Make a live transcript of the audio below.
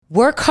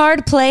Work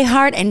hard, play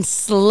hard, and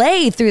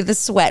slay through the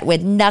sweat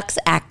with Nux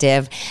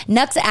Active.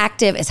 Nux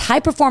Active is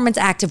high-performance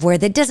activewear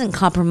that doesn't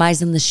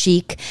compromise on the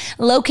chic.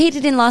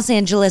 Located in Los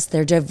Angeles,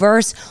 their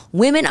diverse,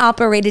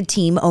 women-operated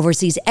team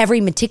oversees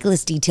every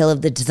meticulous detail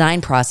of the design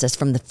process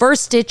from the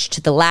first stitch to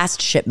the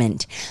last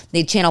shipment.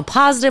 They channel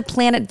positive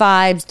planet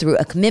vibes through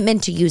a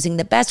commitment to using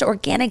the best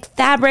organic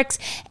fabrics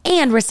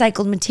and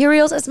recycled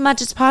materials as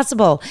much as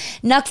possible.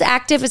 Nux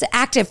Active is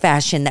active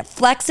fashion that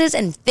flexes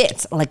and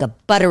fits like a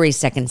buttery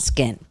second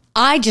skin.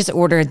 I just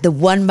ordered the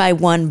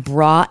 1x1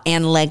 bra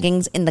and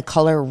leggings in the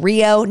color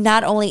Rio.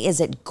 Not only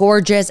is it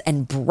gorgeous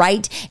and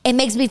bright, it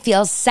makes me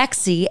feel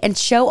sexy and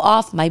show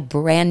off my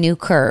brand new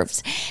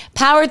curves.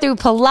 Power through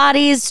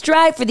Pilates,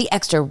 strive for the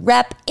extra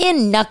rep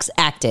in Nux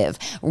Active.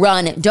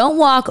 Run, don't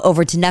walk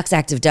over to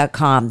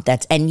nuxactive.com.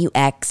 That's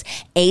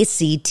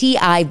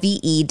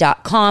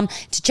NUXACTIVE.com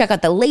to check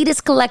out the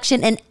latest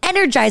collection and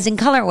energizing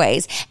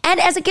colorways.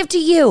 And as a gift to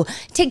you,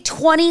 take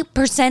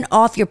 20%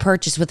 off your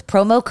purchase with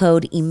promo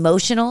code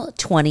EMOTIONAL20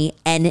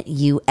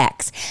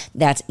 NUX.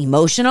 That's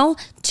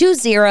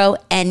emotional20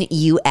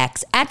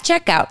 NUX at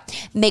checkout.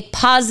 Make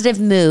positive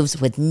moves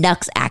with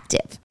Nux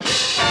Active.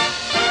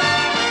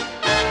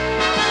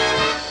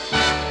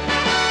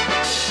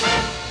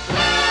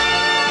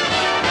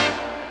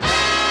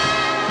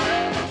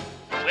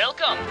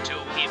 Welcome to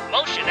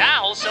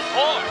Emotional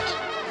Support.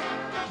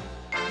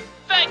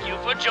 Thank you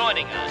for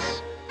joining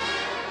us.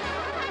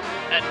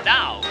 And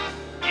now,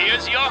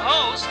 here's your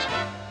host,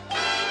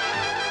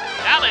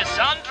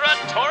 Alessandra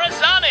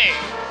Torresani.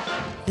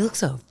 You look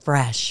so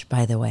fresh,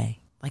 by the way.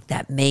 Like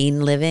that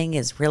Maine living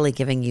is really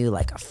giving you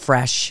like a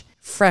fresh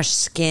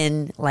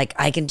skin. Like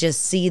I can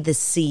just see the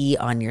sea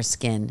on your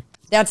skin.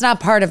 That's not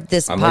part of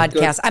this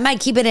podcast. I might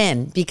keep it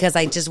in because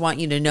I just want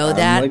you to know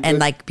that and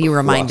like be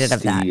reminded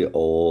of that.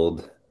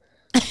 Old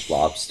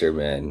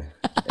lobsterman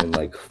in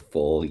like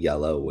full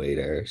yellow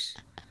waders.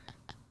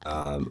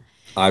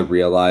 I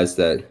realized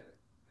that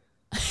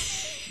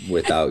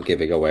without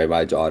giving away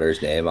my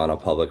daughter's name on a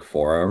public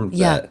forum.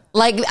 Yeah,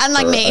 like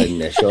unlike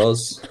me.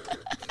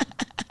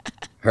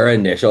 Her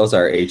initials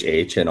are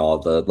HH, and all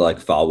the like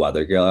foul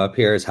weather girl up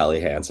here is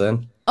Helly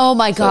Hansen. Oh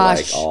my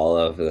gosh! Like all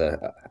of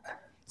the.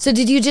 So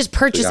did you just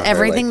purchase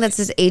everything that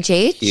says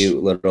HH?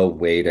 Cute little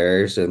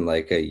waders and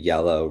like a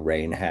yellow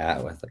rain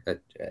hat with like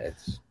a.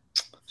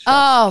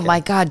 Oh my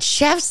God,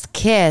 Chef's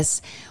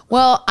Kiss.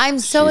 Well, I'm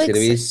so excited. She's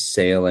going to be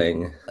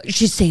sailing.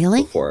 She's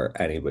sailing? Before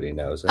anybody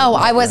knows it. Oh,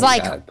 I was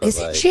like,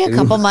 isn't she a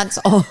couple months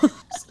old?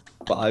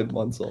 5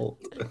 months old.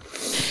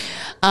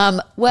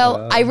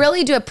 Well, I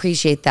really do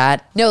appreciate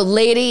that. No,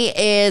 Lady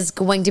is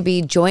going to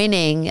be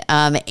joining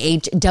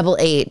Double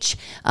H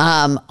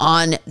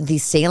on the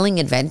sailing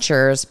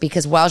adventures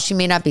because while she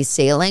may not be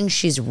sailing,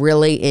 she's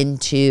really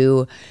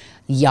into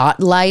yacht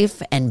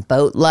life and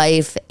boat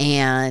life.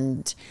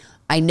 And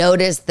I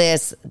noticed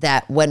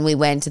that when we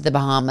went to the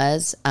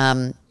Bahamas,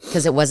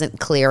 because it wasn't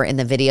clear in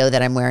the video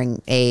that I'm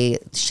wearing a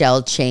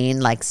shell chain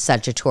like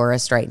such a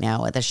tourist right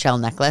now with a shell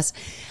necklace.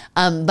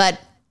 But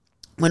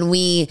when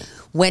we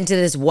went to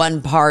this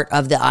one part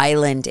of the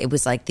island, it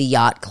was like the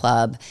yacht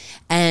club.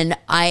 And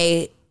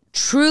I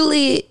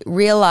truly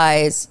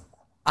realized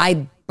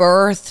I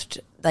birthed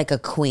like a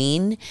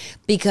queen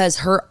because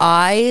her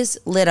eyes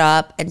lit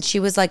up and she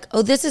was like,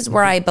 oh, this is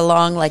where I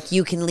belong. Like,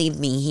 you can leave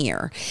me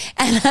here.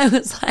 And I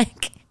was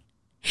like,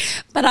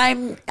 but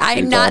I'm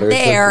not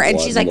there. And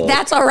she's like,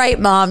 that's all right,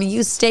 Mom.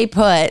 You stay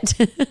put.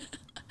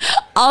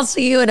 I'll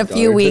see you in a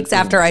few weeks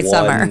after I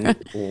summer.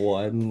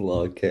 One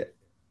look at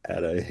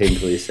a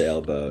Hinkley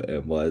sailboat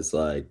and was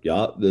like,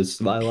 yup, this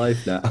is my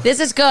life now. This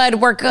is good.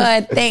 We're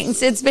good.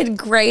 Thanks. It's been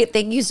great.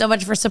 Thank you so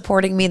much for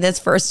supporting me this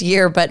first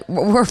year, but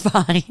we're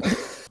fine.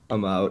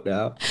 I'm out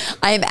now.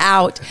 I'm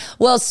out.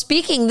 Well, this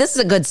is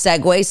a good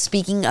segue.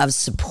 Speaking of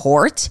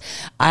support,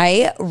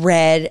 I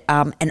read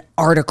an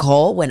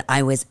article when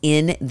I was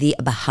in the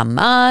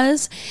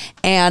Bahamas,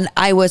 and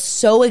I was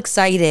so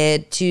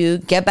excited to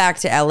get back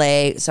to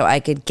LA so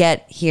I could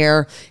get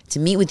here to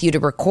meet with you to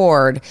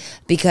record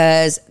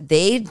because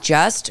they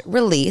just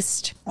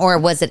released, or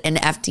was it an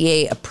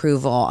FDA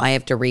approval? I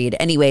have to read.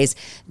 Anyways,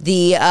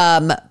 the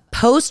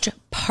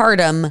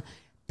postpartum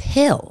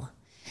pill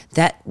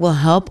that will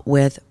help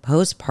with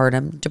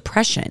postpartum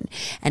depression.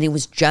 And it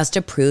was just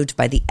approved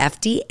by the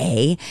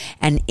FDA,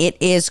 and it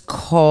is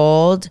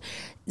called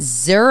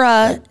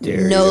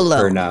Zuranolone.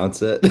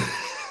 Pronounce it.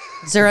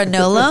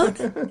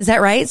 Zuranolone? Is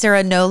that right?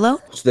 Zuranolone?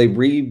 So they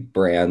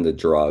rebrand the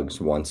drugs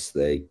once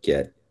they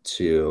get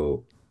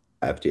to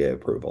FDA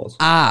approvals.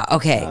 Ah,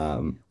 okay.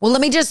 Well,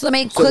 let me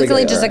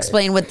quickly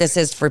explain what this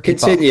is for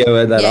people. Continue,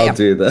 and then I'll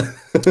do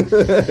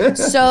the.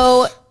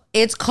 So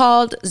it's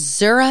called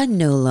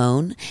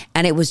Zuranolone,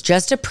 and it was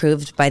just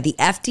approved by the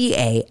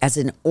FDA as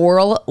an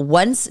oral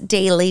once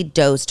daily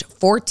dosed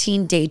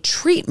 14-day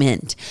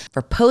treatment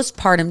for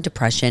postpartum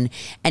depression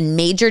and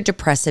major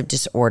depressive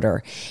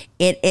disorder.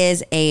 It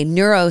is a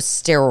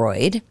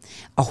neurosteroid,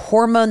 a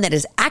hormone that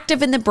is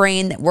active in the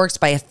brain that works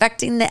by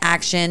affecting the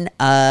action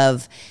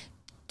of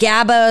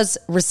GABA's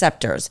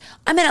receptors.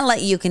 I'm going to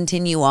let you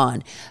continue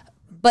on.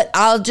 But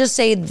I'll just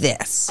say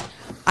this.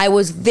 I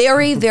was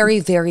very, very,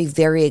 very,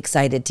 very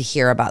excited to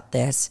hear about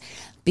this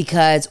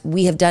because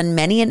we have done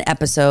many an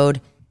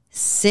episode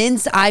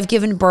since I've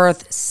given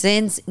birth,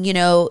 since,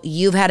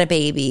 you've had a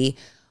baby,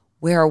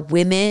 where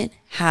women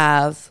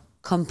have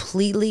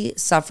completely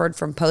suffered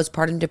from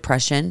postpartum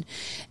depression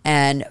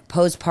and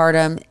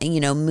postpartum,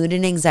 mood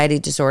and anxiety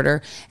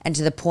disorder, and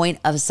to the point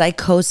of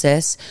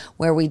psychosis,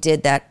 where we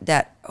did that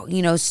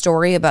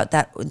story about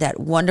that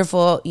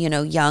wonderful,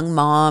 young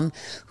mom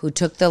who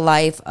took the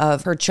life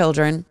of her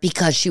children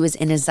because she was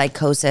in a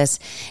psychosis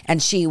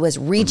and she was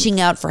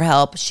reaching out for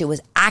help. She was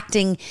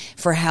acting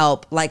for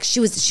help. Like she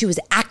was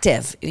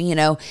active,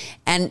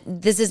 and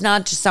this is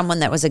not just someone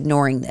that was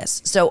ignoring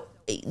this. So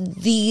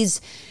these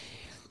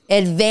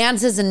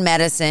advances in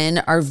medicine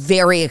are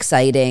very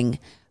exciting.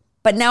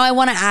 But now I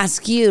want to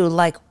ask you,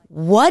 like,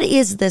 what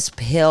is this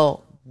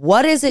pill?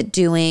 What is it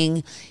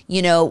doing?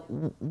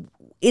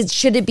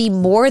 Should it be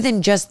more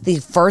than just the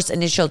first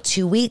initial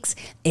 2 weeks?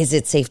 Is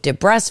it safe to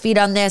breastfeed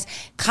on this?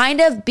 Kind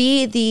of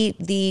be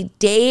the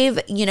Dave,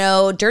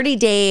 Dirty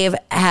Dave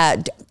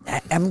had,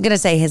 I'm going to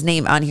say his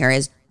name on here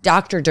is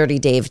Dr. Dirty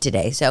Dave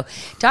today. So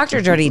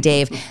Dr. Dirty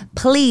Dave,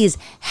 please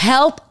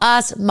help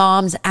us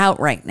moms out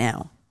right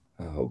now.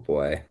 Oh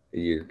boy,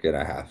 you're going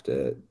to have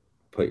to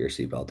put your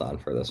seatbelt on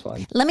for this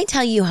one. Let me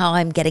tell you how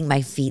I'm getting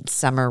my feet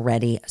summer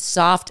ready.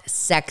 Soft,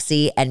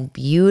 sexy, and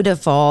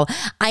beautiful.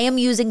 I am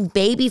using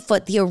Baby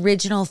Foot, the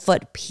original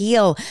foot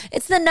peel.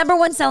 It's the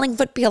 #1 selling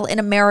foot peel in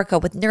America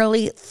with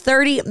nearly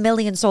 30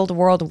 million sold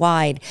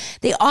worldwide.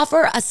 They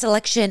offer a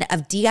selection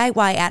of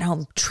DIY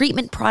at-home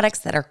treatment products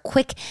that are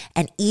quick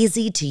and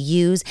easy to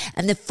use.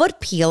 And the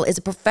foot peel is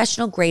a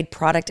professional grade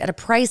product at a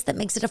price that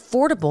makes it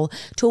affordable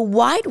to a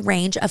wide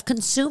range of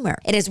consumer.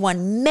 It has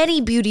won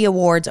many beauty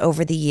awards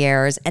over the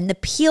years, and the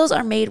peels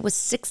are made with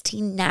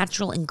 16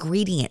 natural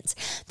ingredients.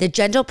 The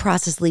gentle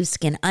process leaves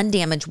skin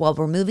undamaged while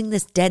removing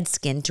this dead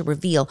skin to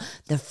reveal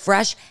the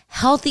fresh,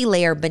 healthy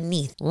layer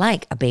beneath,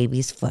 like a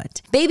baby's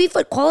foot. Baby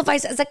Foot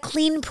qualifies as a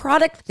clean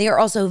product. They are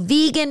also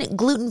vegan,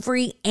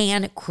 gluten-free,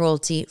 and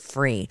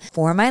cruelty-free.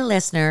 For my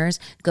listeners,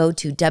 go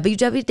to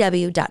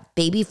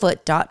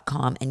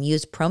www.babyfoot.com and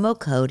use promo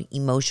code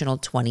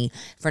EMOTIONAL20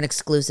 for an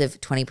exclusive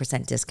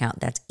 20% discount.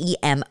 That's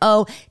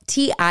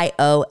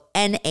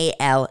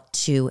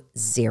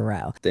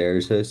EMOTIONAL20.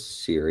 There's a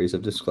series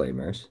of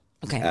disclaimers,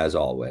 Okay. as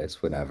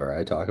always, whenever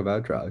I talk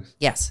about drugs.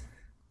 Yes.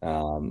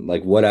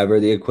 Like whatever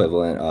the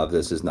equivalent of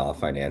this is not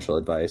financial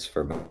advice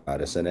for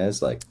medicine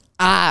is, like,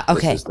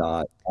 Okay. this is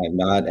not, I'm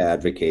not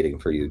advocating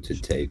for you to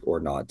take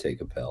or not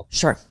take a pill.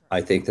 Sure.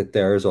 I think that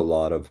there's a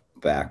lot of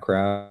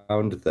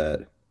background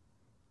that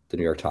the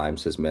New York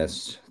Times has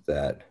missed,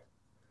 that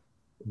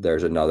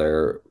there's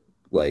another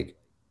like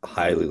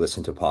highly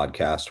listened to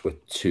podcast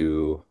with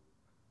two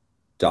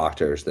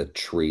doctors that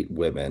treat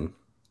women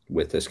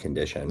with this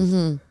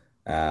condition.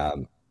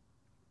 And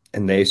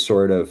they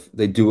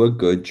they do a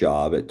good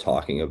job at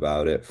talking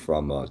about it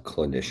from a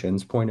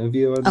clinician's point of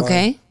view, in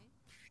my,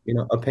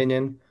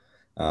 opinion.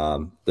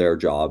 Their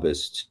job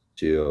is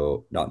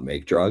to not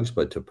make drugs,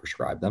 but to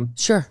prescribe them.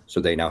 Sure. So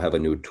they now have a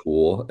new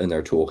tool in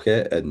their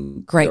toolkit,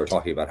 and Great. they're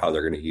talking about how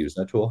they're going to use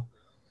that tool.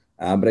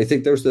 But I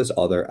think there's this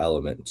other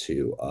element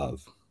too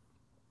of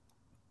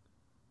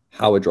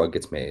how a drug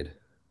gets made,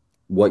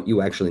 what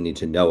you actually need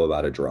to know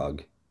about a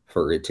drug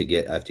for it to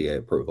get FDA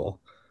approval,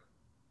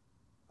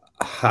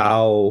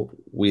 how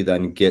we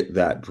then get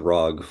that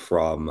drug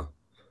from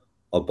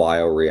a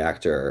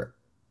bioreactor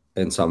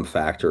in some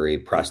factory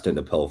pressed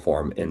into pill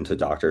form into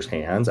doctors'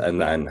 hands, and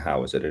then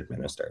how is it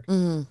administered.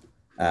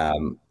 I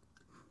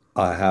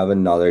have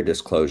another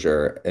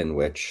disclosure in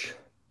which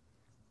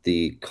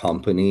the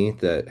company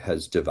that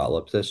has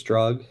developed this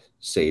drug,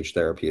 Sage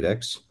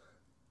Therapeutics,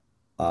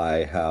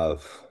 I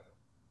have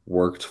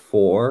worked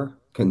for,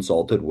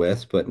 consulted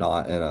with, but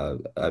not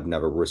I've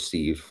never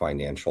received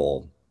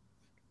financial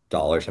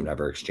dollars. I've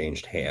never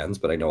exchanged hands,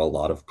 but I know a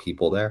lot of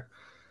people there.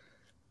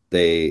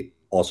 They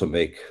also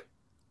make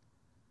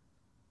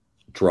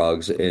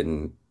drugs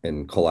in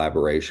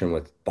collaboration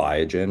with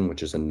Biogen,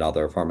 which is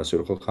another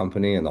pharmaceutical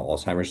company in the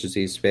Alzheimer's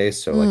disease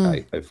space. So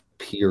I've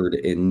peered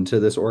into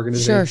this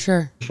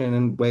organization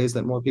in ways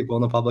that more people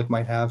in the public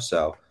might have.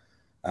 So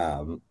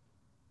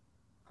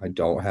I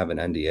don't have an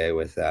NDA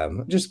with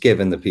them, just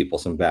giving the people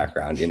some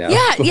background,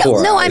 Yeah.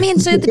 No, I mean,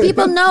 so the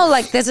people know,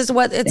 like, this is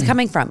what it's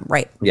coming from,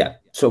 right? Yeah.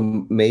 So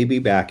maybe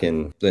back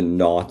in the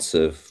noughts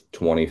of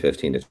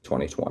 2015 to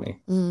 2020,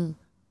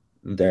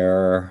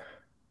 there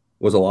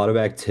was a lot of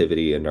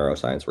activity in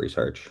neuroscience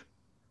research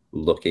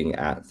looking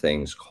at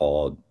things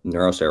called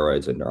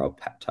neurosteroids and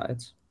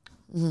neuropeptides.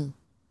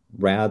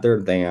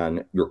 Rather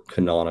than your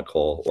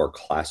canonical or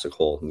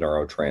classical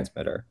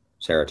neurotransmitter,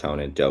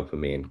 serotonin,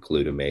 dopamine,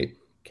 glutamate,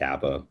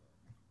 GABA,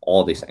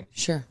 all these things.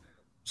 Sure.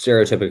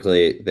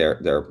 Stereotypically,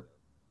 they're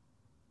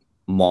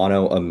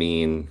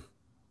monoamine,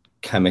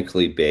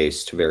 chemically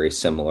based, very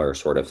similar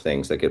sort of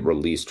things that get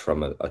released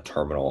from a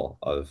terminal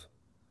of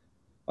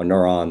a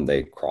neuron.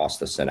 They cross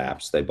the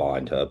synapse, they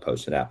bind to a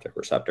postsynaptic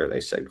receptor,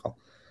 they signal.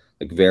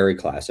 Like very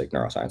classic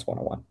neuroscience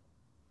 101.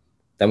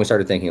 then we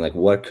started thinking, like,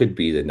 what could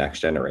be the next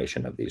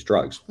generation of these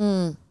drugs?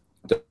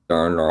 There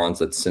are neurons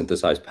that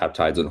synthesize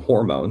peptides and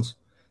hormones.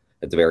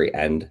 At the very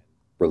end,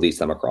 release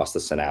them across the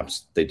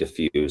synapse. They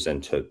diffuse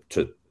into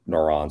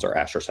neurons or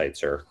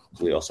astrocytes or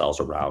glial cells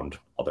around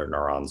other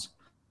neurons.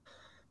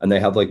 And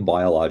they have like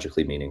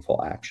biologically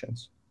meaningful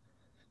actions.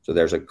 So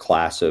there's a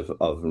class of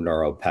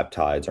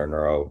neuropeptides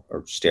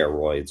or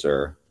steroids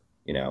or,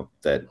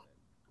 that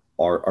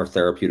are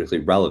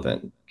therapeutically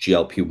relevant.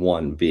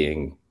 GLP-1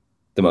 being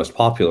the most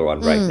popular one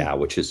right now,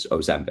 which is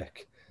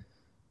Ozempic.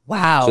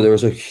 Wow. So there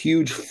was a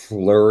huge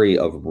flurry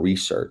of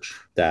research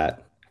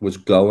that was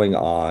going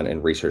on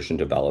in research and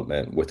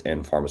development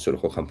within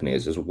pharmaceutical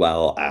companies, as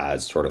well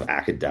as sort of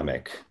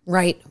academic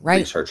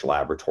research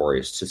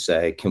laboratories, to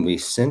say, can we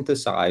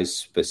synthesize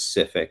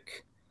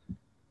specific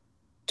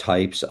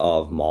types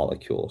of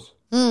molecules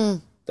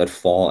that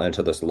fall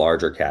into this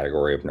larger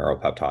category of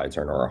neuropeptides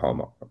or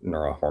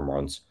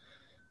neurohormones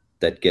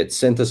that get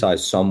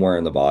synthesized somewhere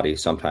in the body,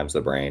 sometimes the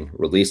brain,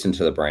 released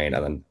into the brain,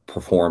 and then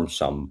perform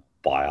some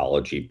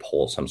biology,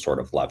 pull some sort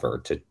of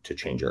lever to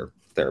change your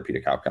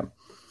therapeutic outcome.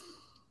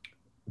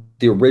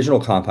 The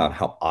original compound,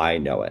 how I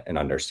know it and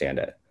understand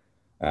it,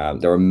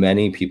 there are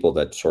many people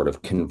that sort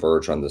of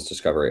converge on this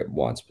discovery at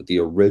once, but the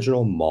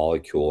original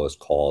molecule is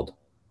called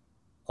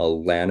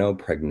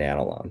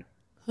lanopregnanolone,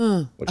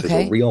 which is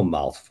a real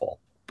mouthful.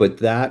 But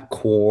that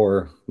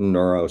core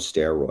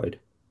neurosteroid,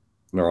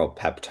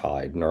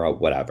 neuropeptide,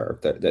 whatever,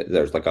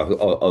 there's like a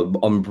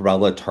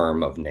umbrella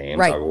term of names.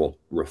 Right. I will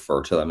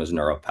refer to them as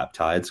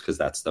neuropeptides because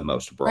that's the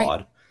most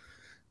broad.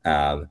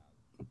 Right.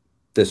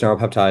 This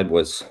neuropeptide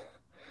was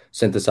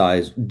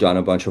synthesized, done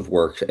a bunch of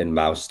work in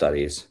mouse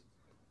studies,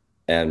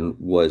 and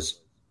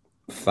was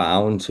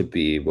found to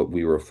be what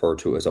we refer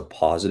to as a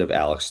positive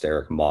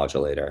allosteric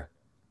modulator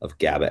of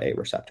GABA A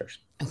receptors.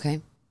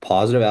 Okay.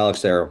 Positive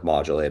allosteric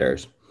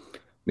modulators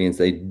means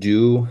they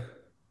do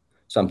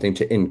something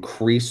to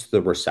increase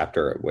the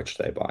receptor at which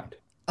they bind.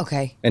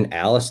 Okay. An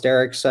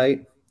allosteric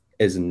site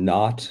is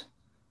not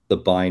the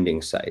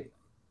binding site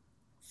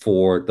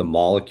for the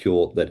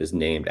molecule that is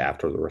named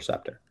after the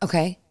receptor.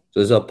 Okay. So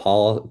this is a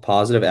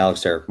positive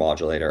allosteric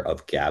modulator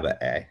of GABA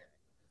A.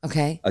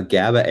 Okay. A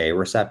GABA A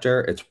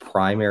receptor, its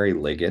primary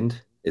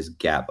ligand is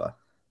GABA.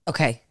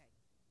 Okay.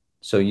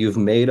 So you've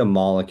made a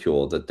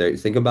molecule that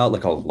think about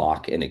like a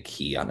lock and a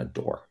key on a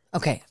door.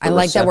 Okay. I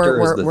like that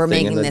we're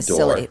making this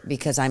silly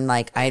because I'm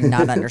not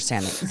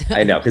understanding.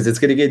 I know, because it's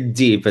going to get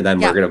deep and then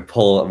we're going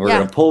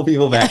to pull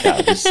people back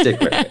out. Just stick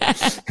with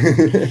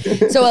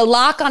it. So a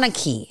lock on a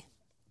key.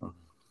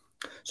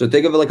 So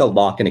think of it like a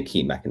lock and a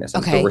key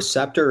mechanism. Okay. The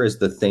receptor is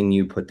the thing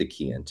you put the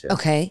key into.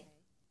 Okay.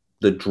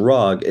 The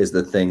drug is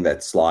the thing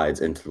that slides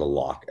into the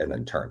lock and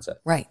then turns it.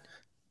 Right.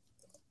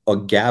 A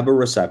GABA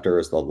receptor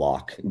is the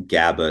lock.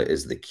 GABA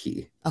is the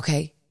key.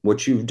 Okay.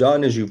 What you've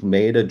done is you've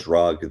made a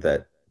drug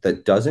that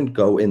doesn't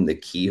go in the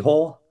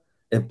keyhole.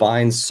 It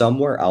binds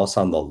somewhere else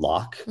on the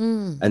lock.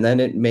 And then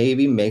it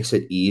maybe makes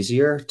it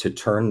easier to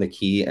turn the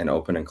key and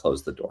open and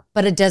close the door.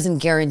 But it doesn't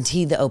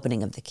guarantee the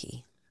opening of the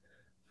key.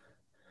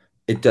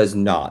 It does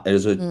not. It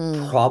is a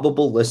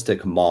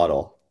probabilistic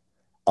model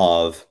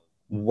of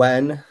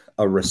when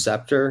a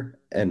receptor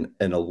and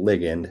a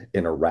ligand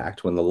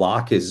interact, when the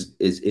lock is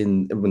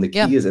in, when the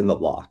key is in the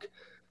lock,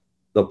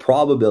 the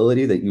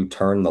probability that you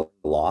turn the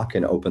lock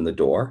and open the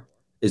door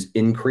is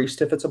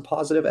increased if it's a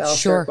positive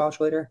allosteric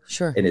modulator.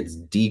 Sure. And it's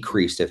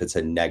decreased if it's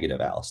a negative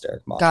allosteric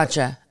modulator.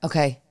 Gotcha.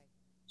 Okay.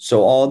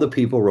 So all the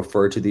people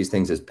refer to these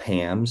things as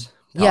PAMs,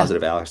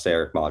 positive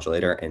allosteric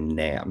modulator, and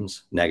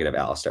NAMs, negative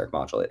allosteric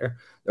modulator.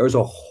 There's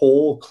a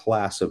whole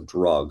class of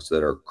drugs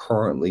that are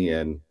currently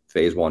in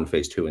phase 1,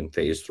 phase 2, and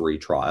phase 3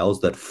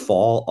 trials that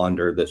fall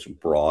under this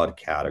broad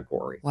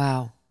category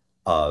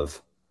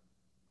of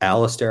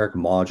allosteric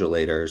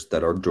modulators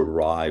that are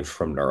derived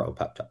from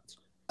neuropeptides.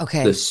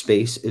 Okay. The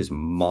space is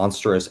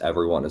monstrous.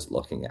 Everyone is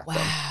looking at them.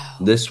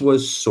 This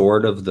was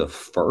sort of the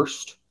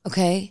first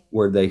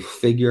where they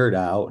figured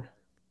out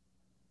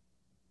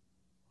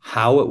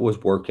how it was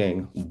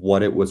working,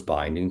 what it was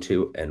binding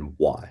to, and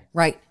why.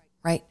 Right.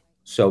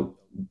 So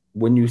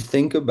when you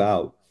think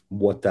about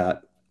what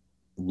that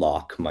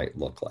lock might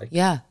look like,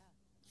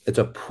 it's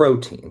a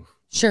protein.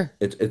 Sure.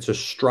 It's a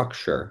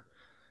structure.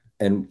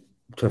 And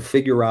to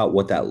figure out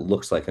what that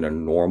looks like in a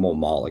normal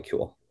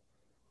molecule,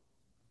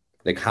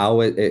 like how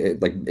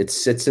it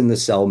sits in the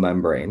cell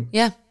membrane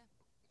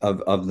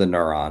of the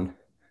neuron.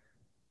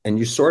 And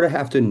you sort of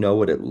have to know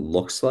what it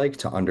looks like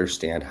to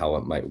understand how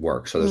it might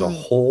work. So there's a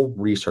whole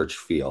research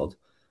field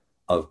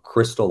of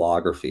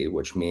crystallography,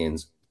 which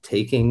means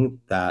taking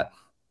that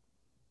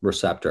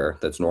receptor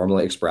that's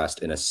normally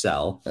expressed in a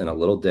cell in a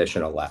little dish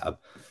in a lab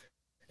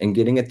and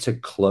getting it to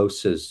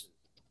close as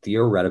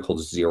theoretical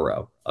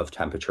zero of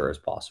temperature as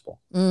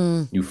possible.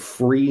 You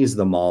freeze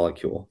the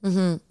molecule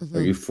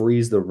or you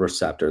freeze the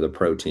receptor, the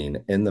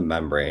protein in the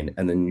membrane,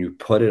 and then you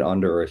put it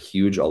under a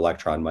huge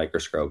electron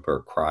microscope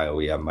or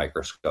cryo-EM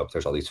microscope.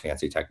 There's all these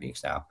fancy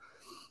techniques now.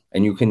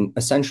 And you can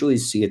essentially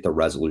see at the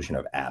resolution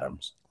of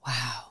atoms.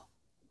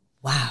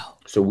 Wow.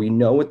 So we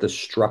know what the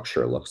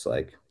structure looks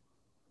like.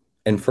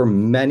 And for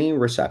many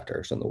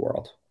receptors in the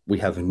world, we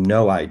have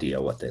no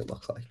idea what they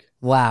look like.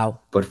 Wow.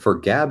 But for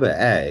GABA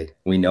A,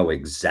 we know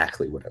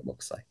exactly what it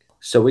looks like.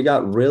 So we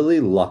got really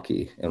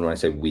lucky. And when I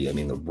say we, I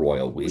mean the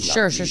royal we.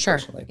 Sure.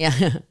 Personally.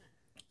 Yeah.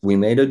 We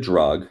made a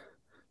drug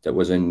that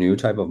was a new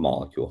type of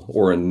molecule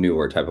or a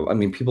newer type of, I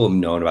mean, people have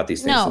known about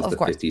these things since the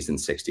 50s and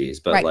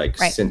 60s, but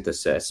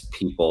synthesis,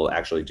 people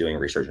actually doing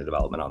research and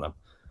development on them.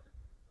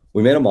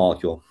 We made a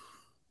molecule.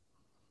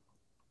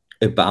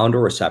 It bound a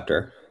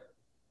receptor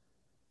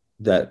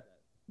that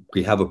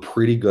we have a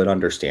pretty good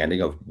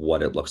understanding of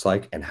what it looks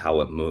like and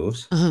how it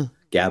moves.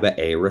 GABA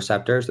A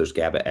receptors, there's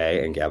GABA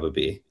A and GABA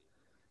B.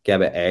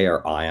 GABA A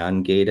are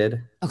ion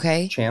gated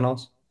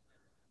channels,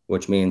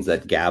 which means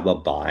that GABA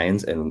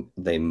binds and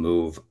they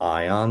move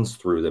ions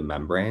through the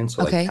membrane.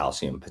 So like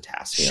calcium,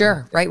 potassium.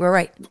 Sure.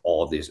 Right.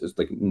 All of these is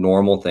like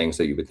normal things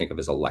that you would think of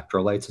as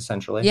electrolytes,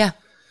 essentially. Yeah.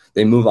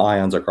 They move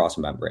ions across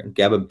a membrane.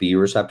 GABA B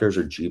receptors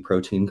are G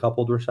protein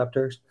coupled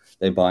receptors.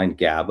 They bind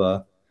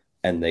GABA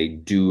and they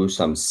do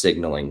some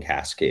signaling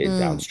cascade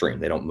downstream.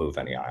 They don't move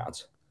any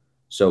ions.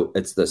 So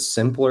it's the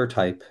simpler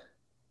type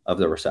of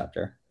the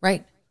receptor.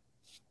 Right.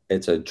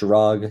 It's a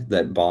drug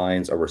that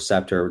binds a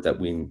receptor that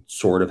we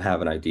sort of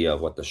have an idea of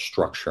what the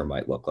structure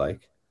might look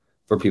like.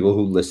 For people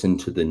who listen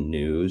to the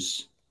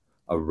news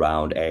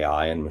around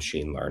AI and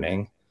machine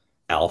learning,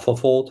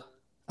 AlphaFold,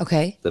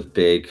 the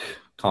big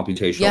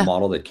computational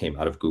model that came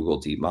out of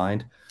Google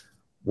DeepMind,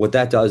 what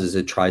that does is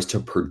it tries to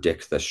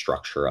predict the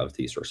structure of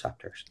these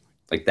receptors.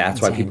 Like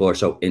that's why people are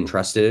so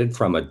interested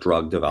from a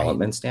drug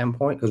development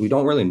standpoint, because we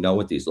don't really know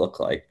what these look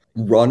like.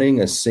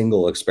 Running a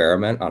single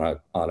experiment on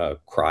a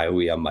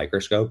cryo-EM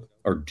microscope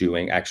or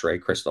doing X-ray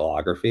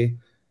crystallography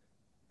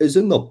is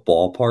in the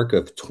ballpark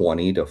of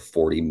 $20 to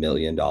 $40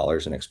 million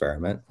an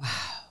experiment. Wow.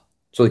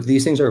 So like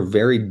these things are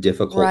very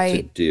difficult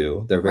to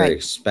do. They're very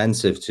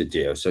expensive to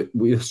do. So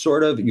you've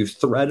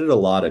threaded a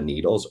lot of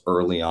needles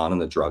early on in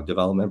the drug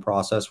development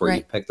process where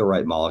you pick the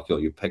right molecule,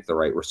 you pick the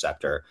right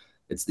receptor.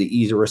 It's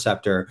the ESA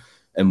receptor.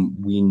 And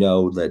we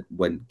know that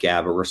when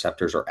GABA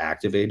receptors are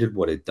activated,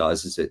 what it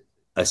does is it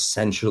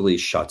essentially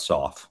shuts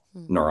off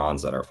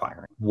neurons that are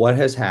firing. What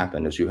has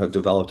happened is you have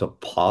developed a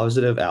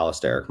positive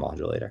allosteric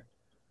modulator.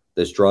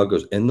 This drug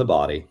goes in the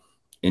body,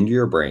 into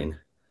your brain.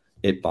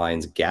 It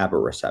binds GABA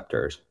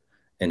receptors,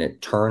 and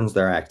it turns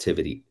their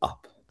activity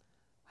up.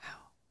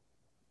 Wow.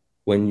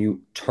 When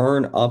you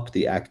turn up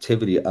the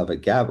activity of a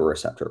GABA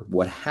receptor,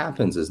 what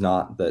happens is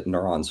not that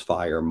neurons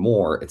fire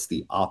more, it's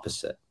the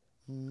opposite.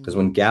 Because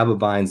when GABA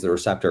binds the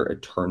receptor,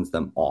 it turns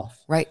them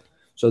off. Right.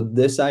 So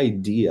this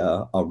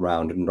idea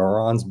around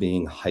neurons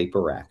being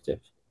hyperactive,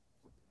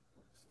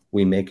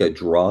 we make a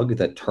drug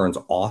that turns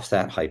off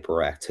that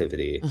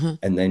hyperactivity,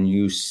 and then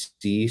you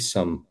see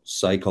some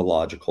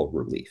psychological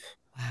relief.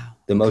 Wow.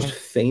 The most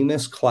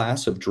famous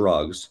class of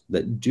drugs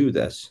that do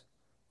this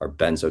are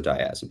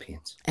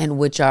benzodiazepines. And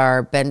which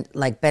are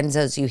like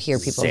benzos, you hear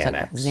people talk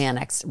about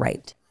Xanax.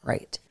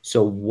 Right.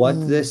 So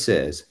what this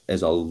is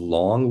a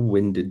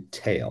long-winded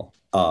tale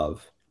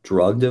of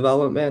drug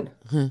development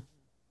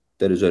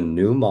that is a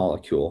new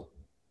molecule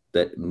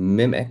that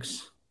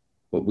mimics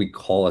what we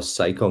call a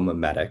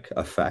psychomimetic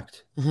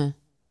effect.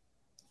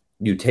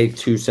 You take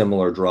two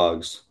similar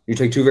drugs, you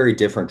take two very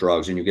different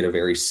drugs, and you get a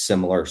very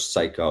similar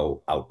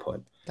psycho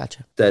output.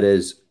 Gotcha. That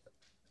is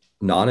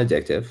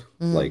non-addictive,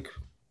 like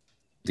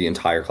the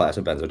entire class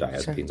of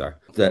benzodiazepines are,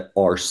 that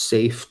are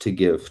safe to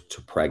give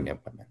to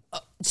pregnant women.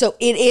 So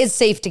it is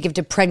safe to give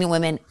to pregnant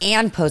women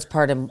and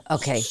postpartum.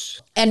 Okay.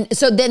 And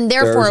so then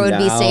therefore it would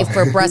be safe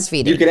for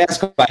breastfeeding. You can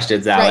ask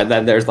questions now. And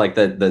then there's like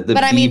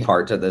the B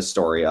part to this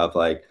story of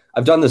like,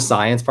 I've done the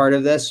science part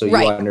of this. So you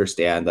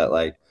understand that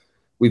like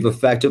we've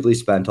effectively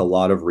spent a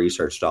lot of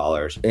research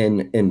dollars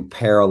in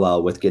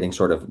parallel with getting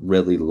sort of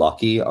really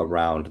lucky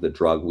around the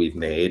drug we've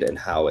made and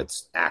how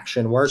its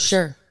action works.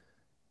 Sure.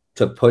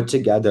 To put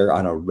together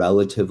on a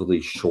relatively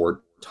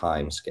short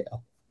time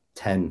scale.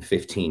 10,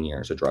 15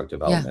 years of drug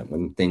development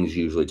when things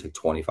usually take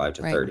 25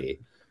 to 30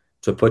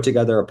 to put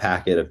together a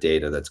packet of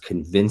data that's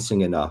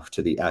convincing enough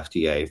to the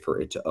FDA for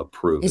it to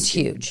approve. It's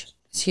huge.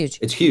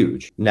 It's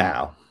huge.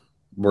 Now,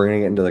 we're going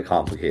to get into the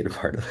complicated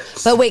part of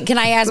this. But wait, can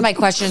I ask my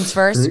questions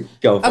first?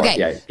 Go for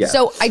it. Yeah.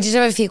 So I just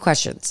have a few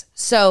questions.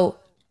 So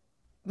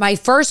my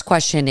first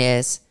question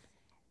is,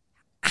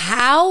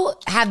 how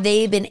have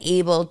they been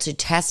able to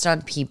test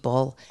on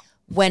people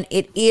when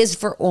it is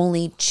for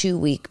only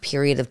 2-week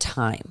period of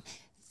time?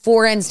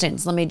 For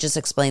instance, let me just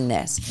explain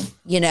this.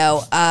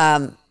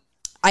 I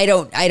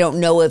don't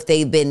know if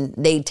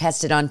they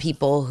tested on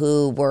people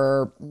who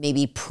were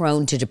maybe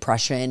prone to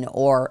depression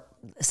or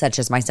such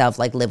as myself,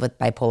 like live with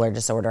bipolar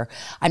disorder.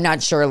 I'm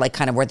not sure like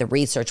kind of where the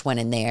research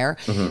went in there.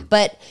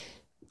 But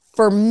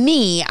for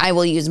me, I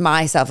will use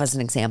myself as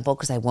an example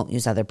because I won't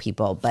use other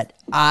people. But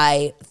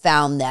I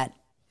found that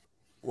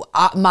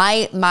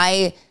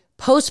my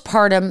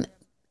postpartum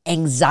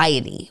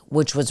anxiety,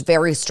 which was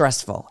very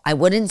stressful. I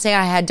wouldn't say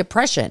I had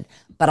depression,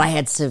 but I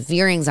had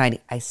severe anxiety.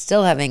 I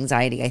still have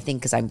anxiety, I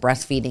think, because I'm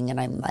breastfeeding and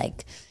I'm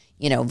like,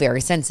 very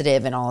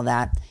sensitive and all of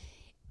that.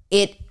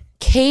 It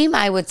came,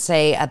 I would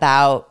say,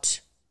 about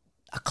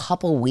a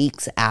couple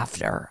weeks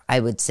after,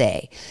 I would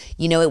say.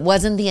 It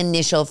wasn't the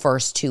initial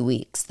first 2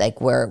 weeks, like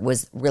where it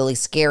was really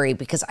scary,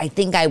 because I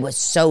think I was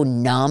so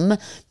numb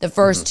the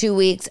first 2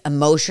 weeks.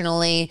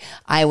 Emotionally,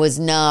 I was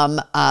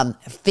numb,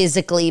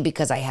 physically,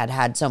 because I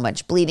had so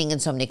much bleeding and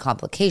so many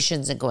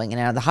complications and going in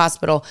and out of the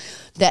hospital,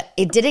 that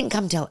it didn't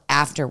come till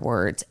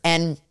afterwards.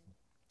 And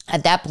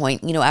at that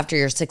point, after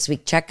your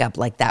 6-week checkup,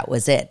 like that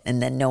was it.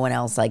 And then no one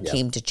else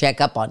came to check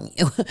up on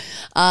you.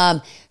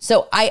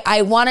 So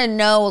I want to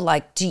know,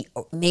 like,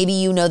 maybe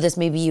you know this,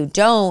 maybe you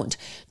don't.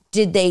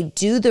 Did they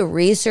do the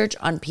research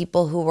on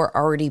people who were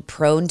already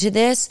prone to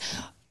this?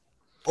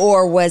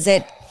 Or was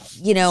it,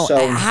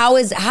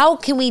 how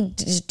can we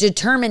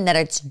determine that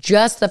it's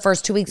just the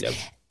first 2 weeks? Yep.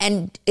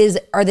 And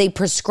are they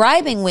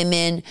prescribing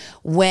women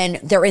when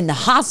they're in the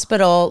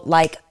hospital,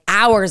 like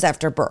hours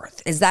after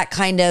birth? Is that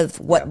kind of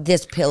what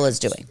this pill is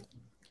doing?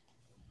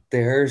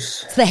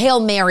 It's the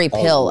Hail Mary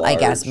pill, I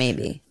guess,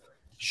 maybe.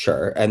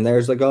 Sure. And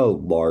there's like a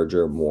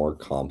larger, more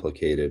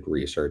complicated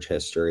research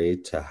history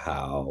to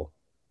how.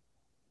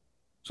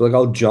 So like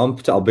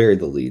I'll bury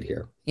the lead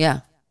here.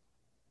 Yeah.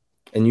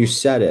 And you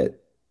said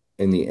it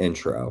in the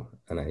intro,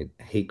 and I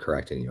hate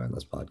correcting you on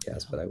this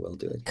podcast, but I will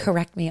do it.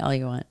 Correct me all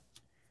you want.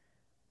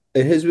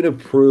 It has been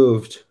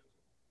approved,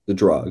 the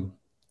drug,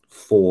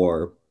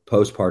 for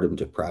postpartum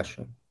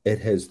depression. It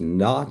has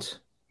not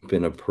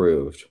been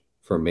approved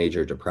for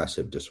major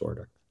depressive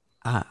disorder.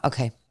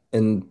 Okay.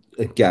 And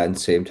again,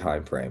 same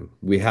time frame.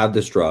 We have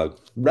this drug,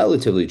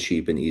 relatively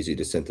cheap and easy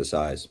to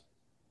synthesize.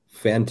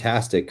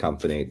 Fantastic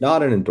company,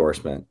 not an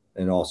endorsement,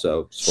 and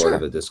also sort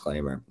of a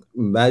disclaimer.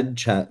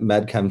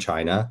 Medchem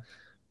China,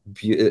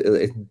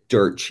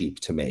 dirt cheap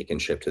to make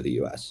and ship to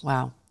the US.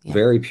 Wow. Yeah.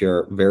 Very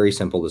pure, very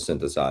simple to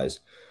synthesize.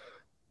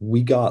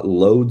 We got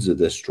loads of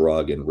this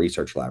drug in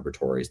research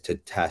laboratories to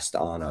test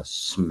on a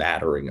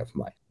smattering of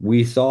mice.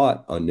 We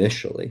thought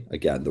initially,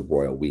 again, the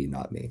royal we,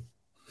 not me,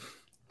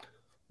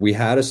 we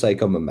had a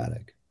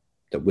psychomimetic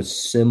that was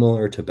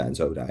similar to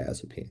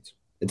benzodiazepines.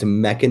 It's a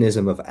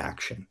mechanism of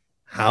action.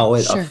 How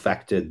it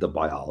affected the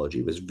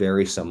biology was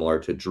very similar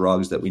to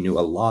drugs that we knew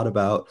a lot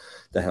about,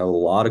 that had a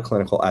lot of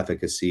clinical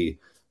efficacy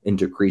in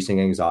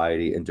decreasing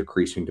anxiety and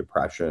decreasing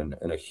depression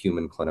in a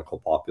human clinical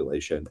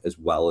population, as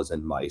well as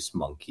in mice,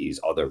 monkeys,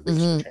 other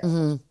research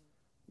animals.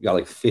 You got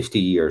like 50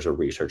 years of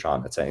research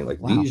on it saying, like,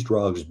 these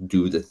drugs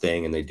do the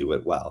thing and they do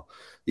it well.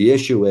 The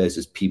issue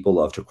is people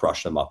love to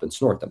crush them up and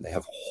snort them. They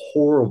have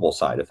horrible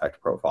side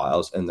effect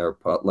profiles, and their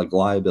like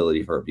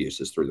liability for abuse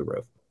is through the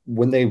roof.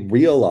 When they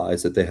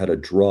realized that they had a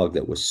drug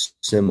that was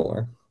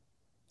similar,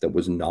 that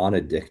was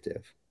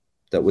non-addictive,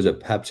 that was a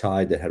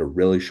peptide that had a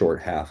really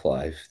short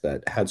half-life,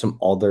 that had some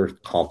other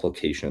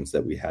complications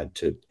that we had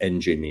to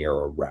engineer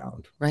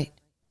around. Right.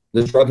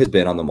 This drug has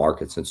been on the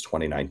market since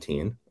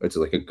 2019. It's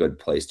like a good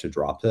place to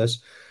drop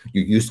this.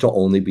 You used to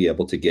only be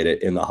able to get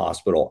it in the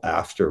hospital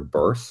after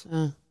birth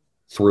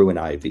through an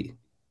IV.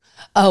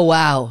 Oh,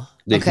 wow.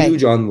 The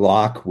huge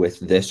unlock with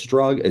this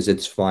drug is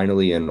it's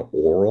finally an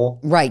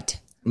oral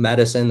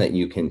medicine that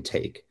you can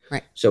take.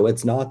 Right. So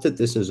it's not that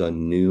this is a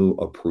new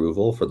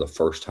approval for the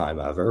first time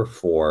ever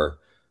for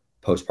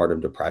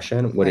postpartum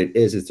depression. What it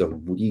is, it's a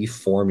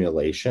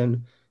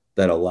reformulation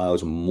that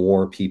allows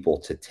more people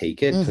to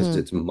take it because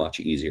it's much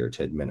easier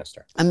to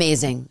administer.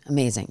 Amazing.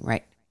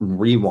 Right.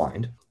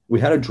 Rewind. We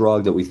had a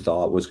drug that we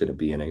thought was going to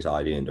be an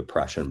anxiety and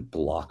depression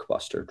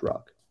blockbuster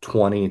drug.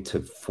 20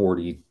 to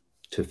 40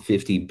 to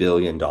 $50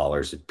 billion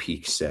at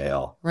peak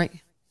sale.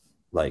 Right.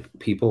 Like,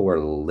 people were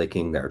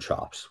licking their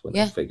chops when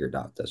they figured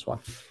out this one.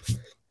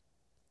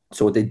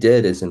 So what they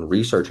did is, in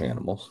research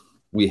animals,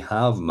 we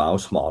have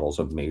mouse models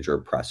of major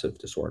depressive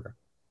disorder.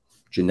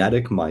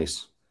 Genetic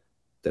mice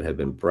that have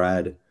been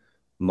bred,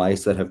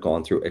 mice that have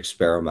gone through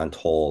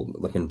experimental,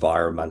 like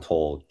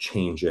environmental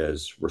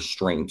changes,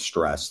 restraint,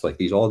 stress, like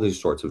all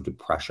these sorts of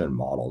depression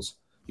models.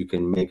 You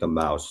can make a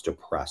mouse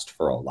depressed,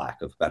 for a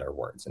lack of better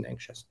words, and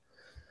anxious.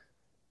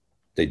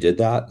 They did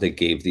that. They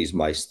gave these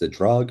mice the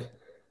drug.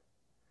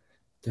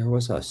 There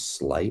was a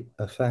slight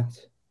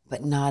effect,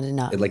 but not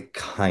enough. It like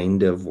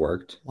kind of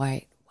worked.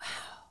 Right. Wow.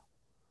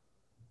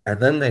 And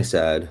then they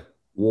said,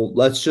 well,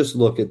 let's just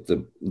look at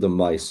the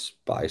mice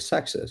by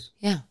sexes.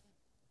 Yeah.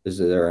 Is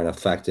there an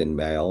effect in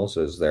males?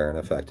 Is there an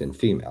effect in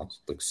females?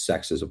 Like,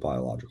 sex is a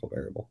biological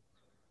variable.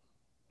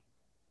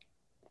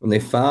 And they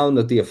found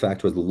that the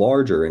effect was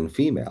larger in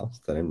females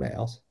than in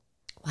males.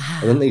 Wow.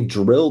 And then they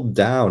drilled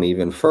down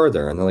even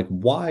further, and they're like,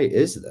 why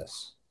is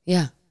this?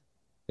 Yeah.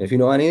 If you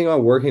know anything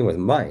about working with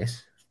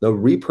mice, the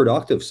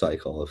reproductive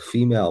cycle of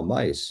female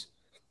mice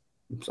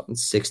is on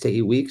 6 to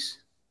 8 weeks.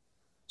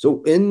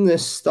 So in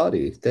this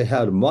study, they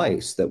had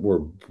mice that were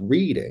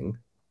breeding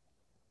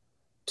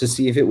to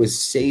see if it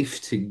was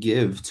safe to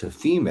give to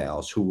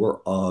females who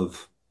were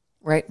of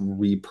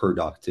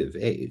reproductive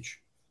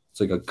age.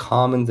 It's like a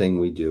common thing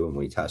we do when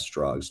we test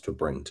drugs to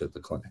bring to the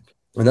clinic.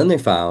 And then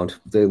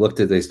they looked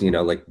at this,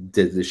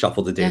 they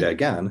shuffled the data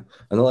again, and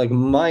they're like,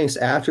 mice,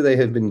 after they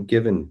had been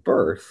given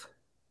birth,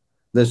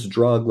 this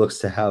drug looks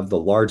to have the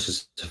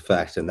largest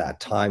effect in that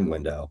time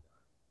window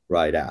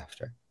right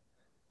after.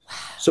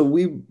 So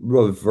we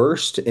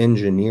reversed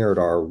engineered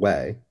our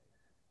way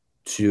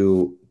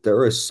to,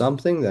 there is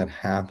something that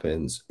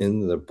happens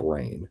in the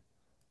brain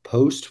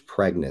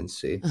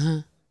post-pregnancy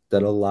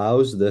that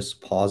allows this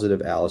positive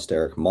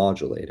allosteric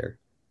modulator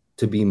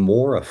to be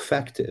more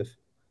effective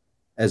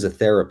as a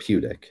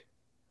therapeutic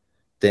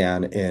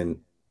than in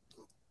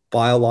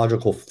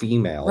biological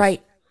females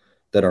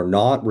that are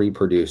not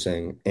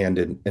reproducing and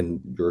in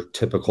your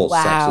typical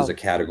sex as a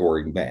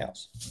category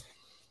males.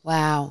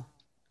 Wow.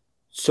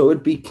 So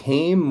it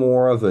became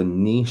more of a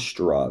niche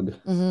drug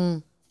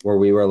where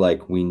we were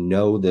like, we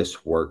know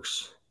this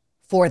works.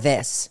 For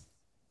this.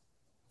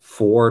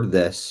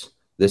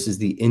 This is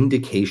the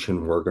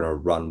indication we're going to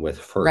run with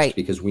first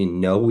because we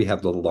know we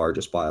have the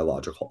largest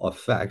biological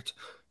effect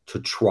to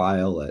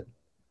trial it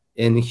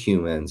in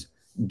humans,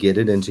 get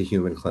it into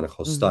human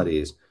clinical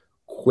studies,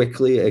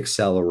 quickly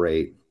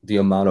accelerate the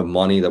amount of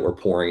money that we're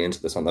pouring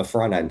into this on the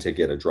front end to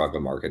get a drug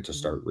on market to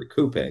start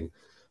recouping.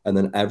 And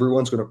then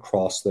everyone's going to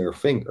cross their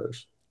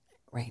fingers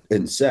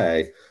and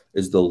say,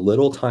 is the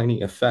little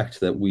tiny effect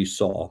that we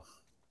saw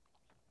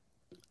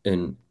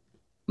in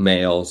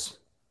males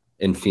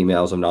and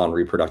females of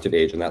non-reproductive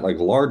age and that like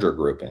larger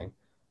grouping,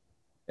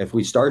 if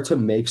we start to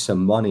make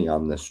some money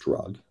on this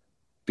drug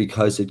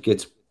because it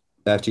gets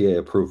FDA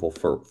approval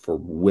for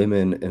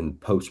women in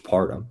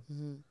postpartum,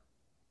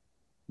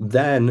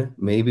 then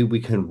maybe we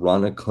can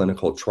run a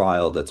clinical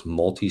trial that's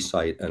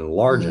multi-site and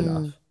large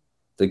enough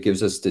that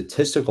gives us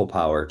statistical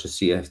power to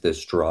see if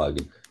this drug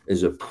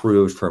is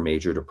approved for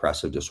major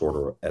depressive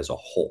disorder as a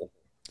whole.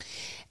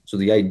 So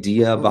the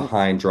idea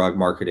behind drug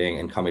marketing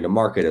and coming to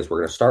market is we're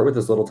going to start with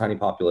this little tiny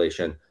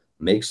population,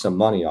 make some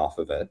money off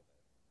of it,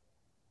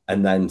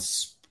 and then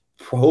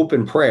hope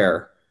and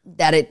prayer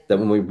that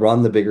when we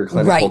run the bigger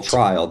clinical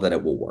trial, that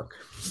it will work.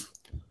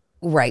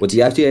 What the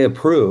FDA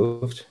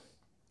approved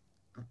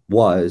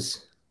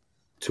was,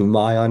 to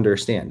my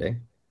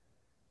understanding,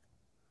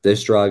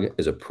 this drug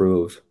is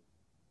approved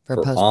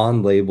for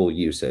on-label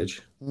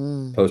usage,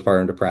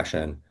 postpartum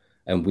depression,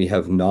 and we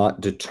have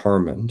not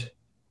determined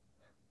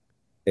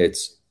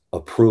its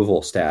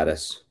approval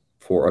status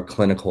for a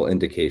clinical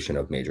indication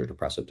of major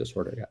depressive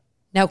disorder yet.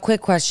 Now,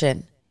 quick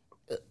question.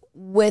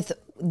 With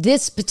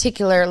this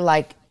particular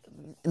like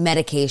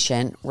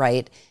medication,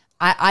 right?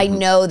 I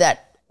know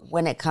that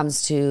when it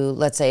comes to,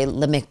 let's say,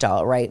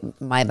 Lamictal, right,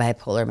 my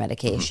bipolar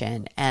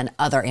medication and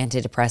other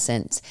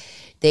antidepressants,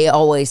 they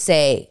always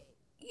say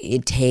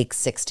it takes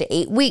 6 to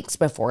 8 weeks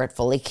before it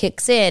fully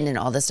kicks in and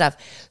all this stuff.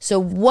 So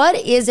what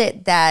is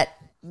it that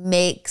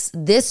makes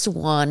this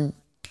one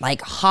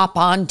like hop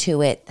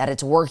onto it, that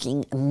it's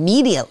working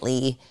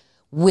immediately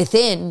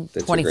within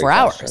 24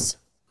 hours? Question.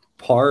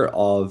 Part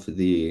of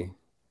the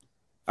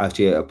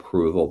FDA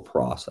approval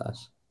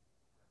process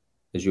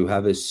is you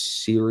have a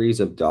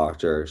series of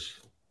doctors,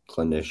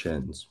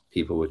 clinicians,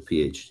 people with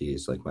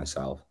PhDs like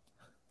myself,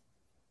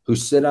 who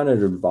sit on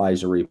an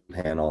advisory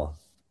panel.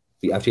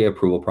 The FDA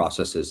approval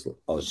process is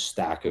a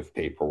stack of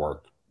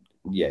paperwork,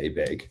 yay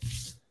big.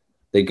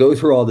 They go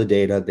through all the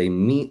data, they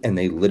meet, and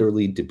they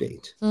literally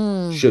debate.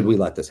 Should we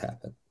let this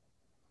happen?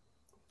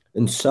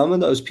 And some of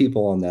those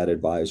people on that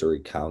advisory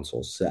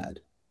council said,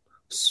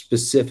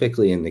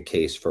 specifically in the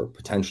case for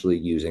potentially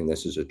using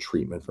this as a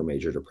treatment for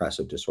major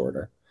depressive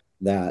disorder,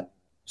 that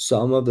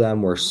some of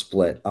them were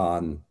split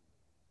on,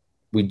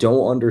 we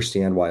don't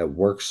understand why it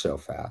works so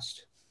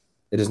fast.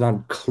 It is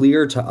not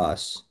clear to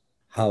us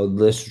how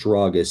this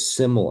drug is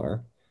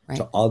similar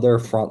to other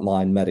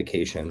frontline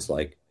medications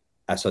like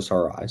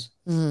SSRIs,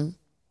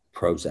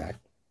 Prozac,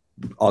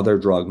 other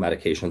drug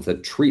medications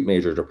that treat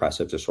major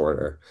depressive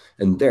disorder,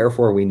 and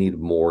therefore we need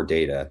more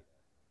data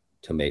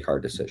to make our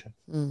decision.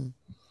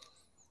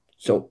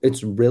 So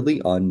it's really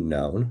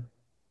unknown.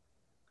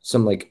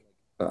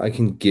 I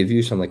can give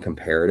you some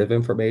comparative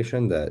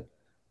information that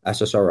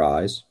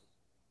SSRIs,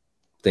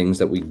 things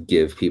that we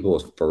give people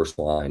as first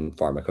line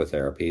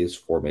pharmacotherapies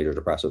for major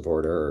depressive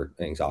disorder or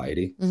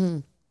anxiety,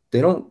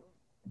 they don't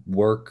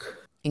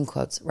work. In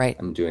quotes, right?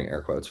 I'm doing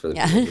air quotes for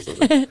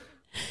the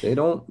They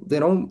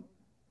don't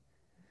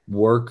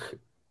work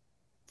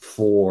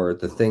for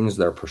the things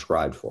they're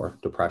prescribed for,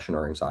 depression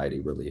or anxiety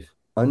relief,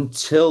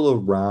 until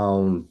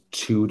around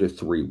 2 to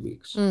 3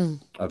 weeks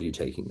of you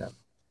taking them.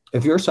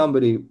 If you're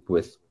somebody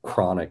with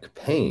chronic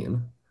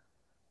pain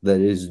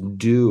that is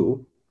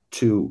due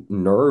to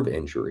nerve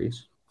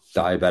injuries,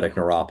 diabetic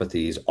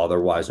neuropathies,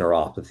 otherwise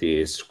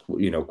neuropathies,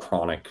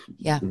 chronic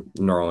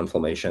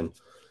neuroinflammation,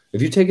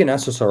 if you take an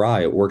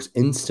SSRI, it works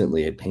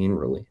instantly at pain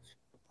relief.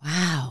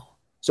 Wow.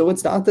 So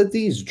it's not that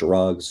these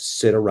drugs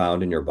sit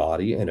around in your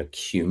body and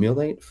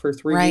accumulate for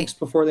 3 weeks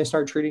before they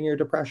start treating your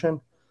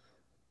depression.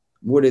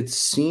 What it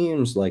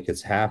seems like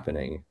it's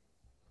happening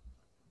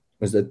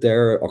is that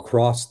there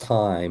across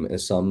time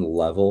is some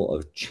level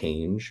of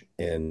change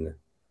in,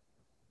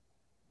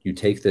 you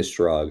take this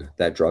drug,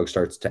 that drug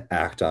starts to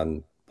act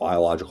on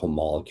biological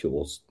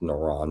molecules,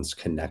 neurons,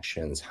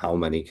 connections, how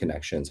many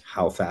connections,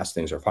 how fast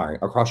things are firing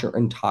across your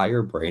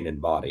entire brain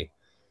and body.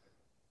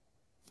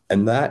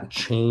 And that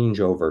change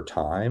over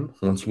time,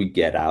 once we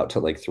get out to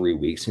like 3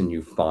 weeks and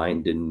you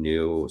find a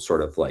new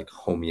sort of like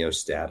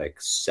homeostatic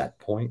set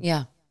point.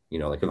 Yeah. You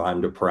know, like if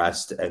I'm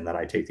depressed and then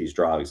I take these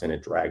drugs and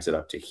it drags it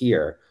up to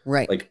here,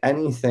 Right. like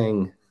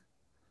anything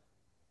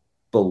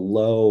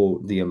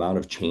below the amount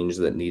of change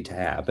that need to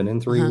happen in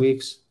 3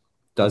 weeks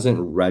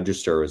doesn't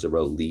register as a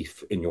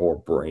relief in your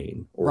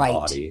brain or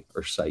body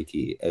or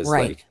psyche as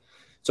like,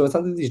 so it's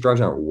not that these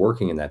drugs aren't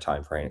working in that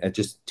time frame. It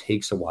just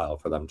takes a while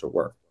for them to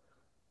work.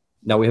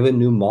 Now we have a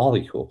new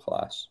molecule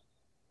class.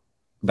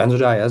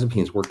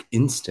 Benzodiazepines work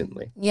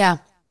instantly. Yeah.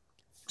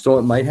 So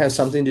it might have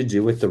something to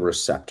do with the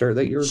receptor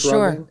that you're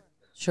drugging.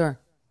 Sure.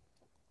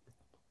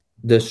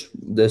 This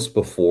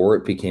before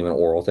it became an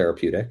oral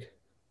therapeutic.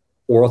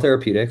 Oral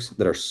therapeutics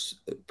that are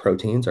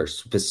proteins are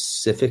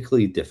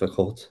specifically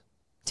difficult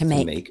to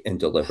make and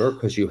deliver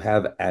because you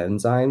have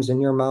enzymes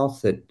in your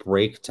mouth that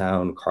break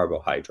down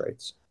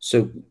carbohydrates.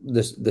 So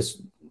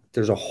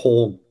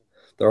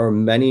there are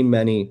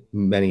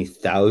many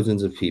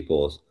thousands of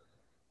people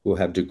who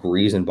have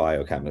degrees in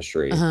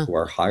biochemistry who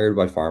are hired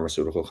by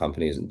pharmaceutical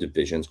companies and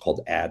divisions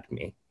called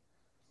ADME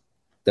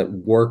that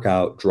work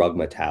out drug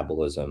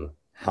metabolism,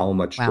 how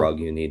much drug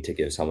you need to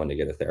give someone to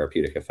get a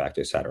therapeutic effect,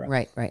 et cetera.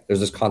 Right. There's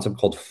this concept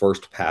called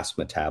first pass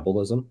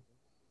metabolism.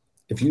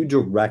 If you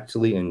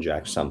directly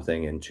inject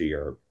something into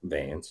your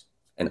veins,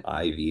 an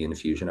IV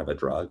infusion of a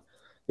drug,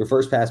 your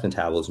first pass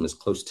metabolism is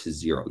close to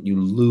zero. You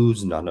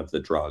lose none of the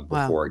drug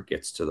before it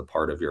gets to the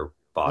part of your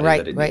body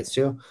that it needs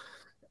to.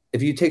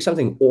 If you take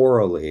something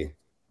orally,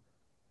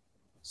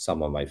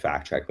 someone might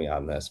fact check me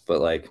on this, but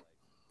like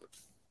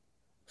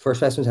first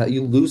pass metabolism,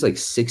 you lose like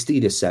 60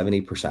 to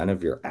 70%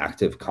 of your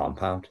active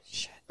compound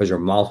because your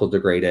mouth will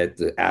degrade it.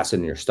 The acid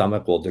in your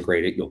stomach will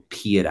degrade it. You'll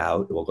pee it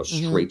out. It will go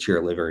straight to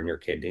your liver and your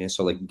kidneys.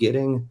 So like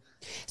getting...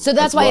 So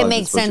that's why it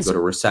makes sense to go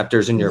to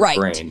receptors in your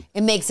brain.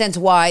 It makes sense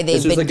why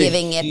they've been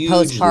giving it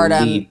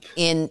postpartum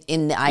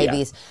in the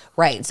IVs.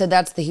 Right. So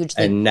that's the huge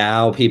thing. And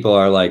now people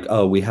are like,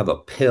 oh, we have a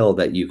pill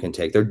that you can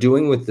take. They're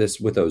doing with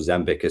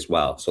Ozempic as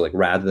well. So like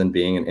rather than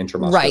being an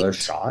intramuscular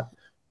shot,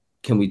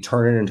 can we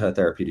turn it into a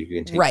therapeutic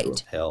you can take through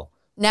a pill?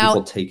 Now,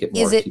 people take it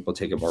more. People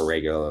take it more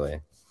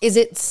regularly. Is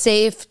it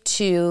safe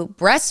to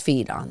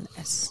breastfeed on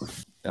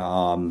this?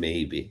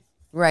 Maybe.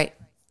 Right.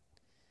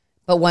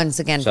 But once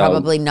again,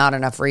 probably not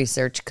enough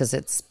research because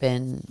it's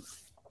been.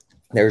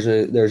 There's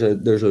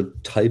a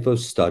type of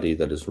study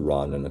that is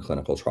run in a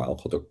clinical trial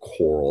called a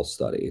CORAL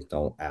study.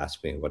 Don't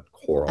ask me what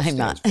CORAL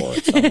stands for.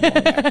 It's some long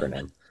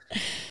acronym.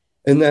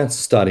 In that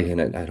study,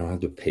 and I don't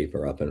have the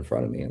paper up in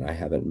front of me, and I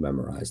haven't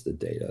memorized the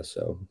data,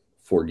 so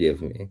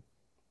forgive me.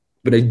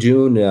 But I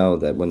do know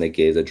that when they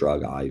gave the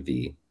drug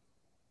IV,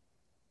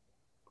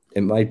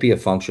 it might be a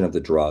function of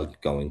the drug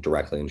going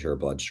directly into your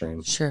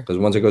bloodstream. Sure. Because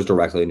once it goes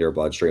directly into your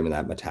bloodstream and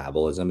that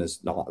metabolism is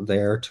not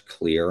there to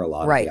clear a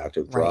lot of the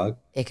active drug.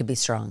 It could be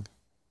strong.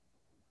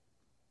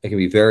 It can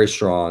be very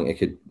strong. It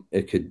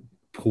could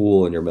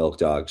pool in your milk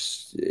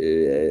ducts.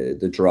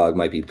 The drug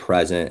might be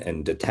present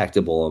in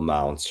detectable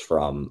amounts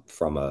from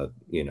a,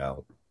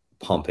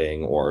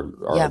 pumping or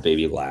a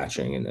baby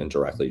latching and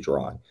directly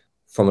drawing.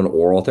 From an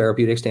oral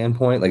therapeutic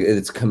standpoint, like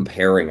it's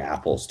comparing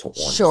apples to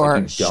oranges. Sure,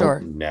 like you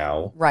don't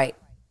know. Right.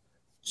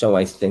 So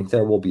I think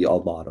there will be a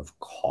lot of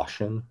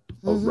caution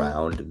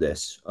around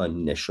this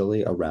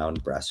initially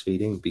around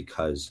breastfeeding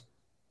because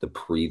the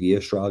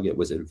previous drug, it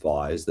was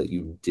advised that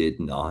you did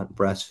not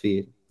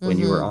breastfeed when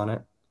you were on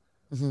it.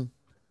 Mm-hmm.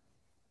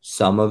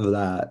 Some of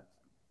that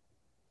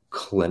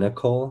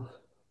clinical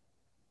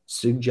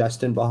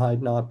suggestion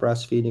behind not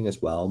breastfeeding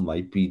as well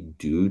might be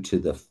due to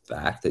the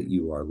fact that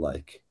you are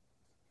like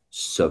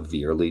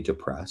severely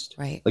depressed.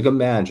 Right. Like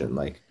imagine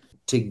like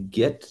to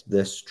get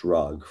this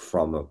drug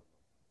from a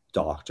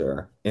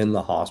doctor in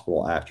the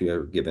hospital after you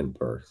have given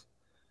birth,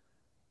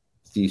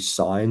 the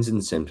signs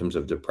and symptoms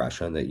of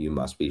depression that you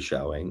must be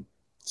showing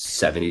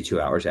 72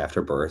 hours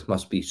after birth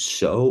must be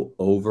so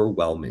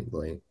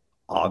overwhelmingly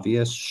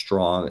obvious,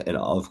 strong, and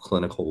of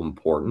clinical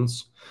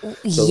importance.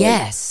 So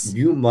yes. Like,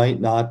 you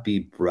might not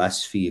be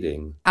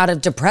breastfeeding out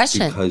of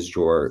depression because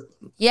you're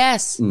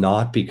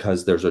not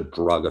because there's a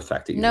drug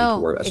effect that you need to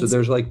worry about. So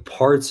there's like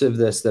parts of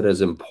this that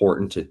is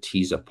important to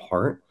tease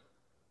apart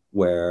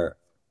where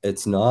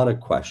it's not a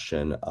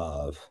question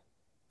of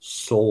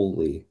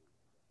solely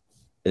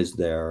is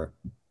there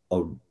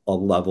a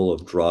level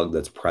of drug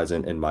that's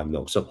present in my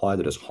milk supply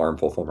that is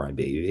harmful for my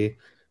baby,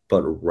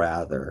 but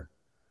rather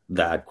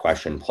that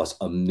question plus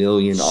a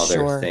million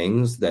other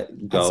things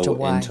that go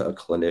into a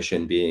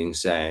clinician being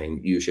saying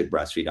you should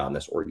breastfeed on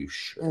this or you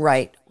should.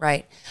 Right.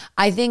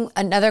 I think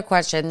another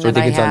question so that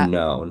I think it's have,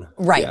 unknown.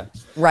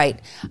 Right.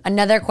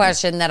 Another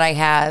question that I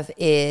have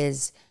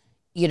is,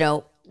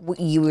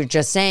 you were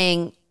just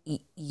saying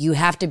you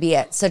have to be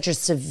at such a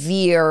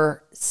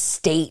severe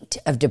state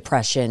of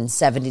depression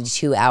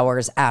 72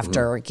 hours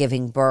after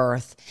giving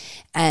birth.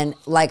 And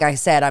like I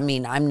said, I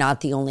mean, I'm not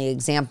the only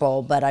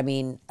example, but I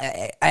mean,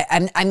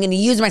 I'm going to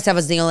use myself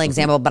as the only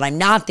example, but I'm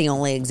not the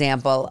only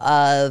example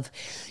of,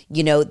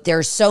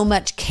 there's so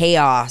much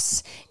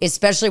chaos,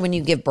 especially when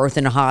you give birth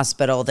in a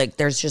hospital.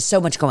 There's just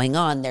so much going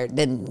on there.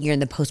 Then you're in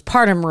the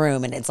postpartum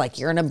room and it's like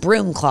you're in a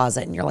broom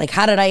closet and you're like,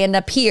 how did I end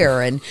up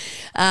here? And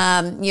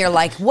you're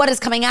like, what is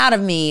coming out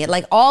of me?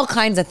 Like all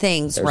kinds of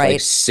things, there's right?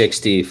 Like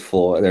 60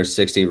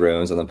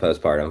 rooms on the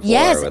postpartum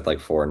floor with like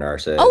 4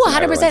 nurses. Oh,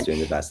 100%. Everyone's doing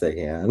the best they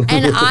can.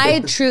 And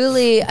I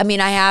truly,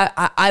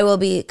 I will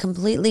be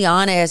completely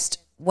honest.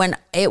 When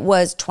it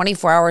was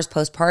 24 hours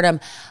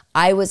postpartum,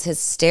 I was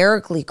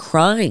hysterically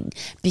crying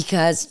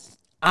because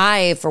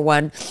I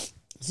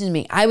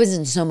was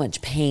in so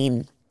much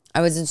pain.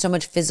 I was in so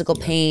much physical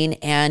pain.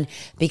 And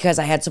because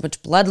I had so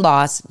much blood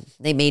loss,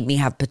 they made me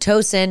have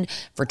Pitocin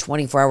for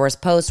 24 hours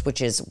post,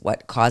 which is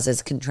what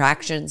causes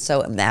contractions.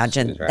 So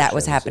imagine that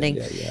was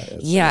happening.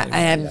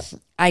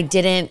 I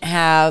didn't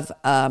have,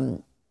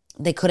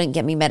 they couldn't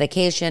get me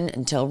medication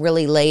until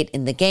really late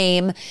in the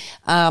game.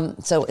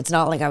 So it's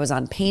not like I was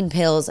on pain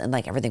pills and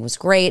like everything was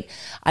great.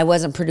 I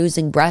wasn't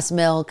producing breast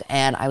milk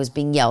and I was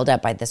being yelled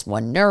at by this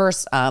one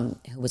nurse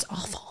who was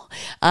awful.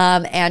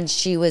 And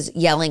she was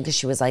yelling because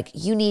she was like,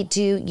 you need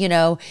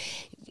to,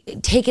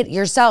 take it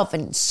yourself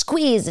and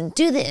squeeze and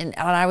do that. And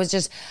I was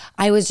just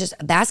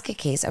a basket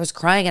case. I was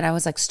crying and I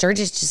was like,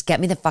 Sturgis, just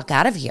get me the fuck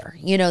out of here.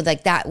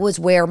 Like that was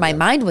where my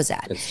mind was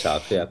at. It's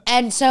tough, yeah.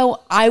 And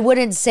so I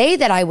wouldn't say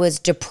that I was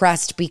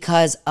depressed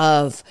because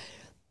of,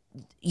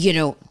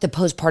 the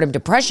postpartum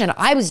depression.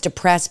 I was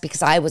depressed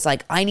because I was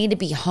like, I need to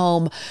be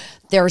home.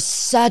 There's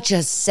such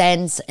a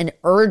sense and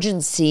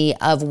urgency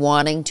of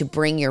wanting to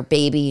bring your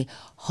baby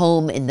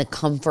home in the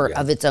comfort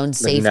of its own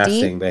safety. The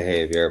nesting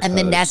behavior.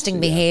 The nesting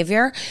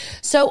behavior.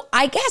 So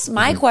I guess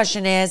my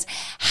question is,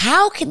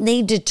 how can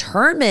they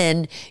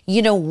determine,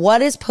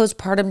 what is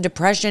postpartum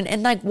depression?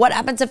 And like, what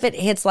happens if it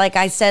hits, like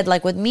I said,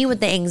 like with me with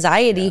the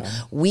anxiety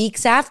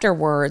weeks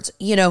afterwards?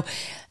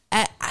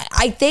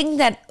 I think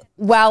that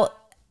while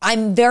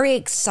I'm very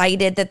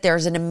excited that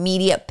there's an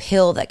immediate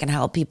pill that can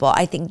help people,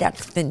 I think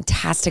that's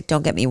fantastic.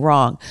 Don't get me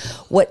wrong.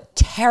 What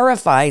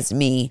terrifies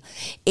me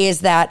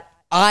is that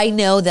I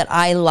know that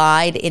I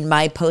lied in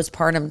my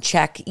postpartum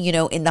check,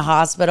 in the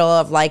hospital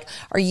of like,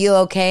 are you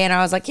okay? And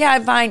I was like, yeah,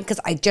 I'm fine. Because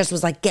I just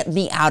was like, get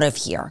me out of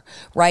here.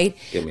 Right.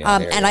 Get me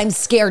out of here, and I'm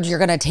scared you're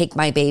going to take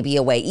my baby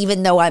away.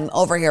 Even though I'm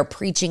over here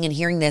preaching and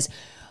hearing this,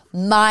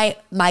 my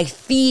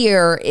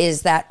fear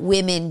is that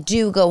women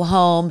do go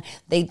home.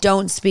 They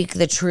don't speak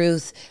the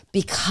truth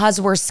because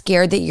we're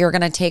scared that you're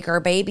going to take our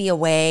baby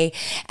away.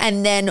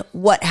 And then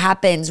what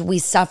happens? We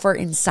suffer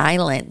in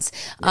silence.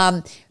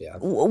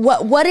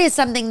 What is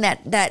something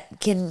that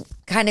can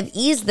kind of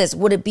ease this?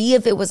 Would it be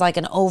if it was like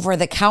an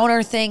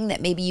over-the-counter thing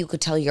that maybe you could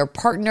tell your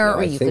partner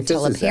or you could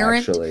tell a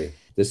parent?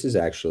 This is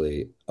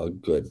actually a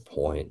good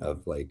point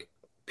of like,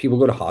 people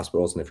go to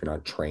hospitals and if you're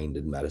not trained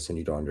in medicine,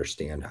 you don't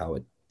understand how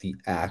the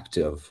act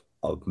of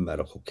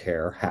medical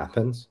care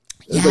happens.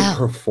 It's like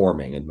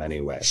performing in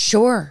many ways.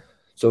 Sure.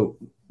 So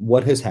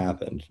what has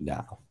happened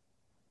now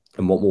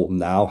and what will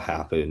now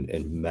happen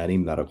in many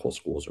medical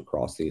schools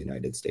across the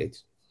United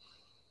States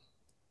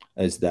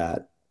is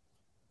that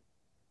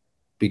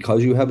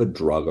because you have a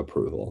drug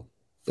approval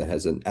that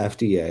has an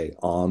FDA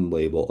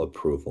on-label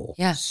approval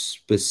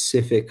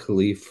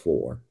specifically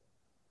for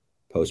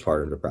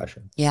postpartum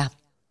depression. Yeah.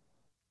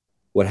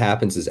 What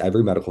happens is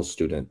every medical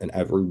student and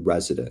every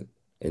resident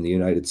in the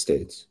United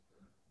States,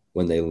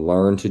 when they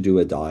learn to do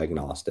a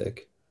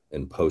diagnostic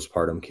in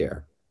postpartum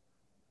care,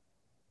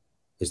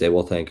 is they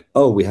will think,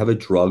 oh, we have a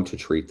drug to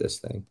treat this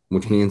thing,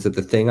 which means that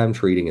the thing I'm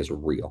treating is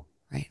real.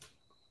 Right.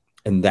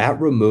 And that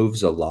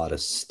removes a lot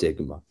of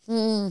stigma.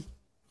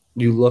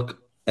 You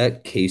look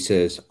at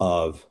cases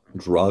of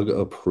drug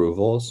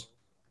approvals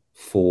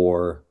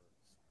for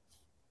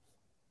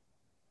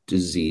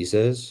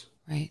diseases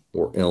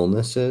or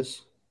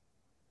illnesses,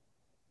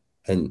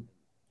 and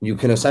you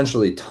can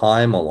essentially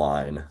time a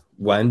line.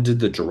 When did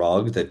the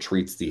drug that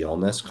treats the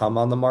illness come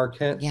on the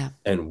market? Yeah.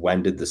 And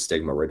when did the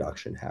stigma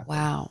reduction happen?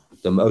 Wow.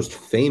 The most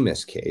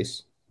famous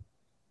case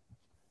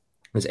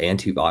is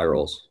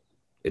antivirals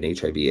in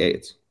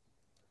HIV/AIDS.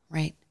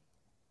 Right.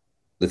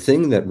 The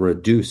thing that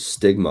reduced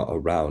stigma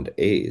around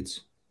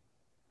AIDS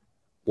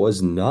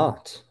was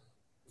not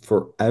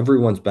for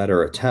everyone's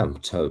better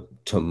attempt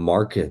to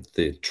market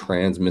the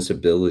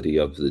transmissibility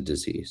of the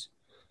disease,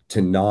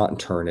 to not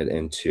turn it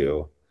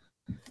into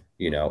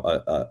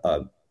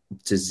a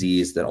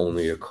disease that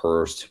only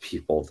occurs to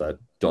people that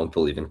don't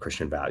believe in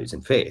Christian values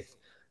and faith.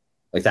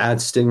 Like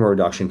that stigma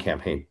reduction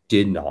campaign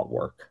did not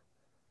work.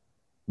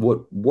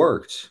 What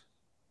worked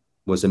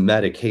was a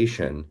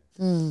medication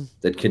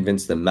that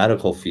convinced the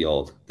medical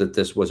field that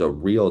this was a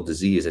real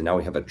disease, and now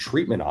we have a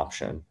treatment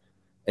option.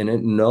 And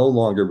it no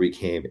longer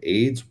became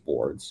AIDS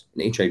wards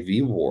and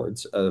HIV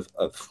wards of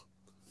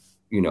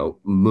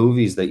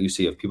movies that you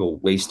see of people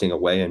wasting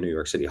away in New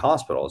York City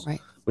hospitals. Right.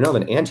 We now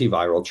have an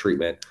antiviral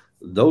treatment.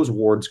 Those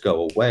wards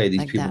go away. These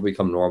Like people that.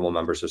 become normal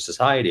members of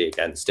society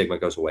again. Stigma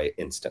goes away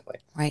instantly.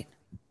 Right.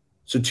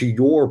 So to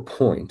your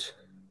point,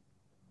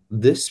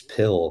 this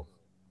pill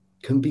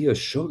can be a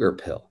sugar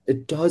pill.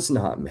 It does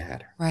not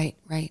matter. Right.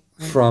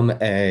 From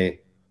a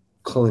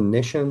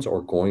clinicians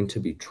are going to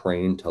be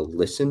trained to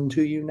listen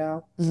to you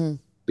now,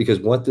 because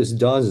what this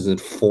does is it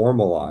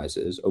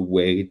formalizes a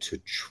way to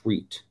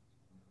treat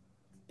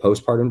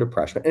postpartum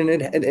depression.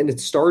 And it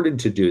started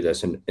to do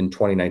this in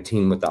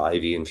 2019 with the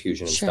IV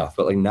infusion and stuff.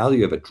 But like now that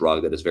you have a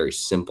drug that is very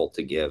simple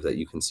to give, that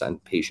you can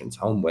send patients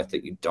home with,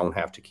 that you don't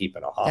have to keep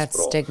in a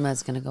hospital. That stigma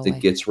is going to go away. That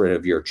gets rid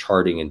of your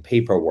charting and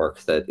paperwork,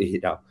 that,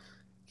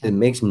 it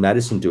makes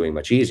medicine doing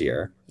much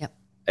easier. Yep.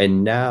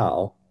 And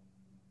now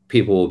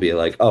people will be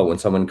like, oh, when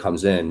someone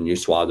comes in, you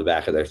swab the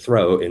back of their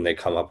throat and they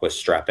come up with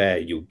strep A,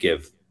 you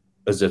give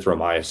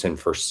azithromycin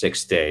for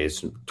 6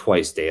 days,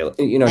 twice daily.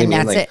 You know what I mean?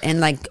 And that's it. And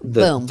like,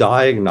 the boom.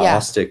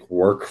 diagnostic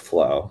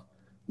workflow.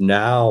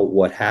 Now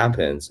what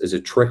happens is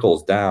it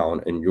trickles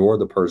down, and you're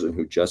the person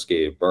who just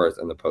gave birth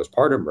in the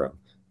postpartum room.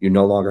 You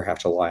no longer have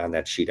to lie on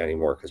that sheet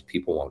anymore because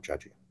people won't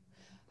judge you.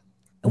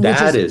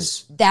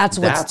 That's why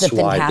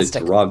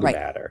the drug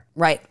matter.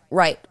 Right.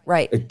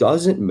 It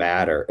doesn't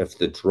matter if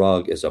the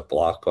drug is a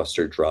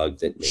blockbuster drug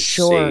that makes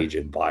Sage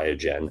and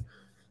Biogen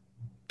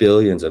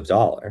billions of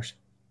dollars.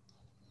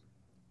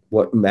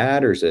 What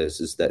matters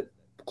is that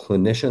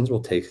clinicians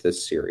will take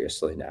this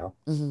seriously now.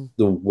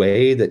 The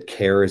way that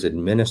care is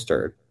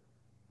administered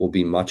will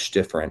be much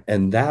different.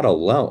 And that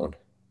alone,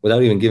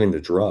 without even giving the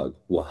drug,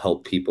 will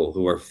help people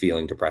who are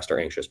feeling depressed or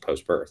anxious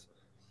post-birth.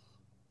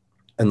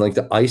 And like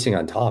the icing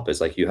on top is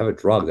like you have a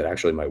drug that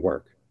actually might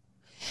work.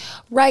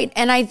 Right.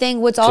 And I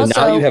think what's also... So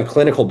now you have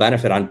clinical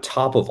benefit on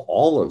top of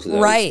all of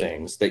those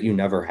things that you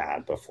never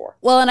had before.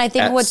 Well, and I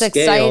think what's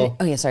exciting...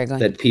 Oh, yeah, sorry, go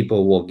ahead. That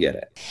people will get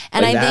it.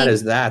 And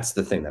that's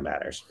the thing that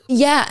matters.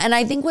 Yeah. And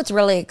I think what's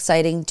really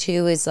exciting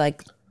too is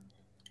like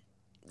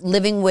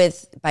living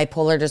with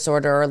bipolar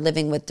disorder or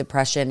living with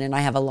depression. And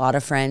I have a lot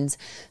of friends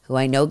who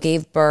I know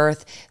gave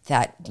birth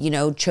that,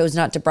 chose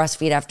not to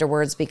breastfeed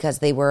afterwards because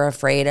they were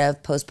afraid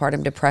of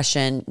postpartum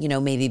depression,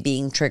 maybe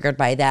being triggered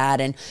by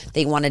that. And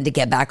they wanted to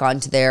get back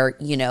onto their,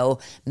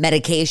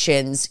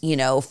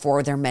 medications,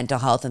 for their mental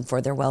health and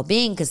for their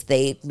well-being because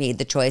they made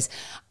the choice.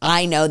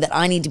 I know that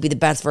I need to be the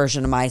best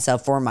version of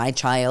myself for my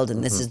child.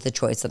 And this is the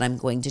choice that I'm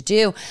going to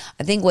do.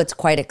 I think what's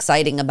quite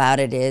exciting about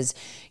it is,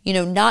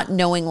 not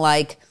knowing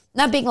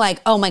not being like,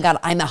 oh my God,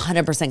 I'm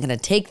 100% going to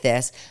take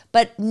this,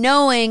 but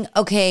knowing,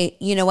 okay,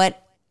 you know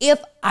what?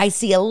 If I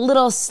see a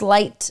little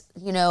slight,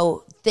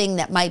 thing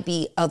that might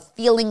be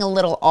feeling a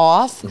little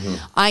off,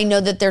 I know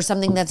that there's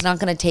something that's not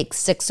going to take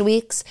 6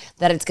 weeks,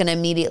 that it's going to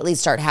immediately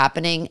start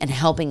happening and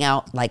helping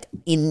out like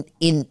in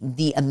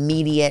the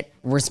immediate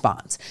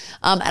response.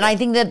 And I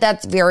think that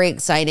that's very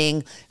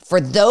exciting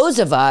for those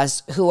of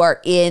us who are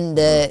in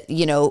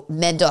the,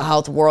 mental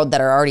health world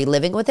that are already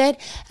living with it.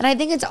 And I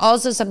think it's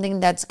also something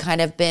that's kind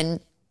of been,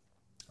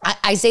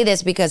 I say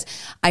this because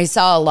I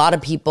saw a lot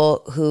of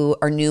people who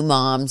are new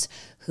moms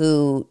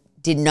who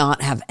did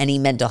not have any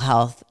mental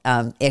health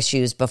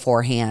issues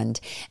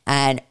beforehand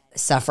and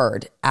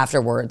suffered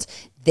afterwards.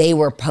 They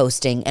were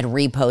posting and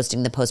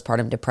reposting the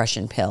postpartum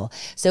depression pill.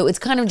 So it's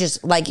kind of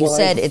just, like you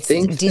said, it's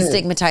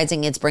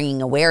destigmatizing, it's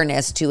bringing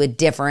awareness to a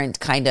different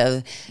kind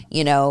of,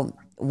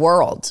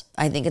 world.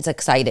 I think it's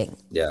exciting.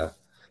 Yeah.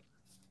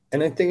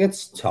 And I think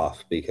it's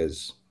tough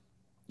because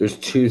there's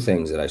two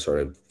things that I sort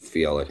of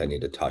feel like I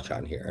need to touch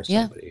on here as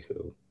somebody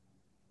who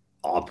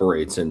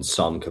operates in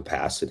some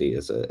capacity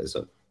as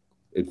a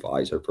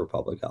advisor for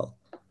public health.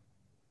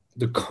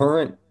 The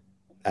current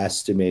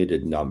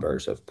estimated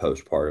numbers of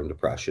postpartum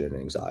depression and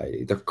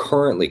anxiety, they're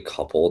currently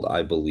coupled.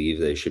 I believe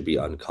they should be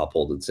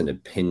uncoupled. It's an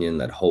opinion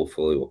that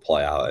hopefully will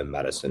play out in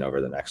medicine over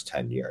the next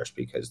 10 years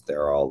because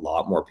there are a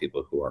lot more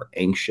people who are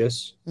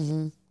anxious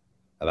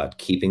about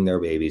keeping their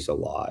babies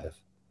alive.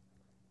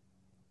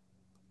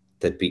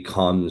 That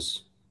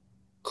becomes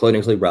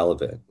clinically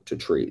relevant to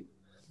treat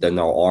than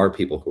there are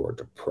people who are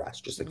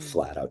depressed, just like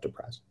flat out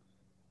depressed.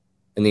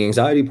 And the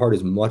anxiety part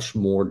is much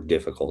more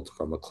difficult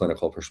from a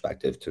clinical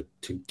perspective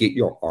to get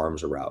your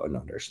arms around and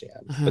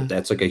understand. But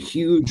that's like a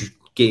huge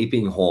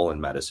gaping hole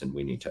in medicine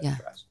we need to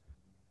address.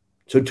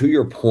 So to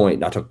your point,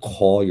 not to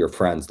call your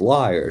friends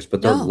liars,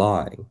 but they're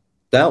lying.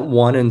 That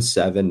 1 in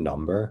 7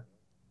 number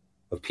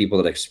of people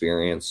that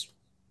experience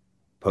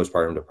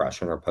postpartum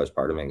depression or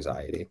postpartum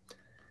anxiety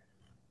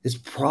is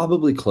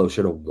probably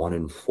closer to 1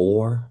 in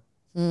 4,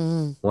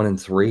 1 in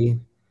 3.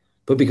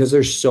 But because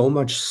there's so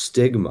much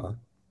stigma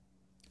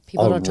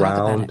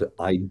around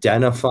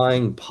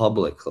identifying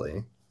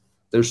publicly,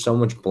 there's so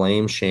much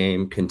blame,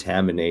 shame,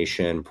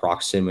 contamination,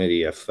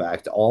 proximity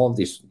effect, all of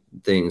these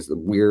things, the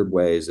weird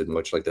ways in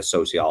which like the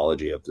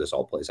sociology of this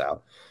all plays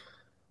out.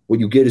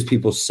 What you get is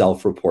people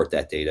self-report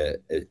that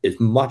data at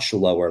much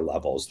lower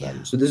levels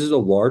than. So this is a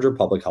larger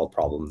public health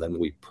problem than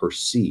we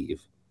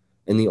perceive.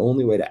 And the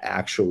only way to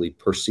actually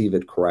perceive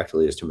it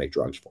correctly is to make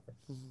drugs for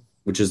it,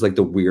 which is like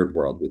the weird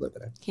world we live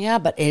in. Yeah,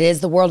 but it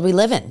is the world we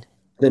live in.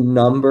 The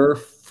number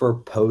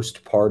for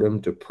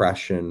postpartum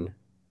depression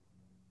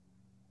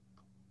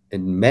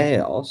in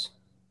males,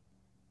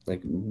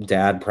 like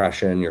dad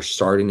depression, you're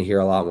starting to hear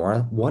a lot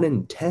more. 1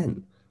 in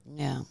 10.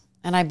 Yeah.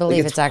 And I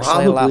believe it's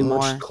actually a lot more.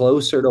 Much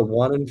closer to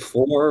 1 in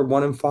 4,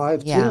 1 in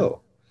 5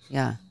 too.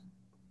 Yeah.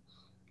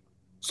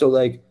 So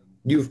like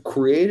you've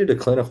created a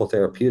clinical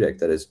therapeutic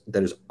that is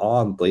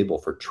on label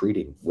for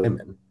treating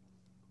women,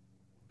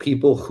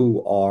 people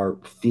who are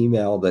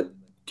female that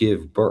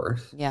give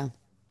birth. Yeah.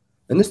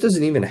 And this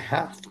doesn't even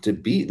have to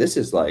be, this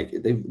is like,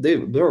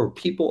 there are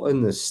people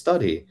in this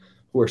study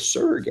who are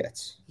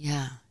surrogates.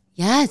 Yeah.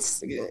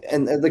 Yes.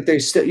 And like they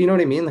still, you know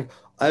what I mean? Like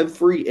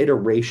every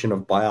iteration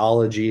of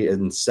biology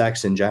and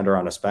sex and gender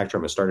on a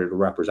spectrum is started to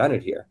represent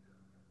it here.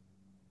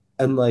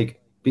 And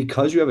like,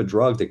 because you have a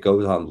drug that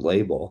goes on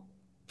label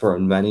for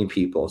many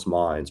people's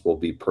minds will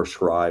be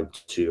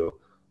prescribed to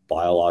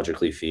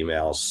biologically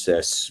female,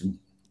 cis,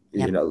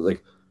 Yep. you know,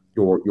 like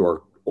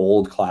your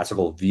old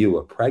classical view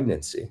of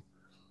pregnancy.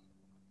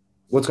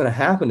 What's going to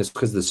happen is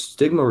because the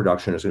stigma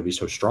reduction is going to be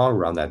so strong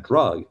around that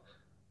drug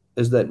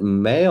is that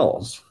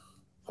males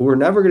who are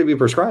never going to be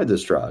prescribed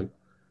this drug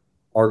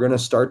are going to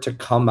start to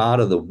come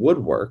out of the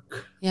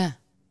woodwork. Yeah.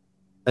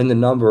 And the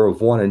number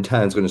of 1 in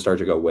 10 is going to start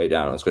to go way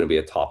down. It's going to be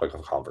a topic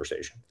of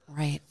conversation.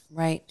 Right.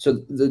 Right. So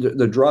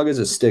the drug is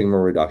a stigma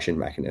reduction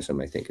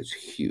mechanism. I think is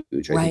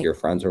huge. I think your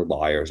friends are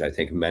liars. I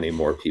think many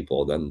more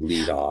people than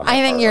lead on.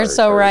 I think you're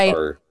so right.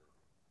 Are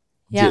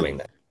doing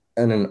that.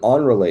 And an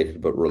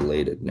unrelated but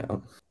related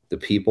note, the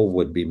people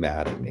would be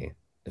mad at me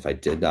if I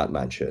did not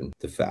mention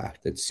the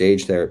fact that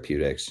Sage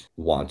Therapeutics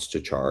wants to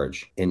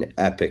charge an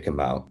epic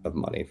amount of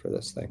money for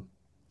this thing.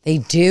 They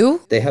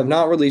do? They have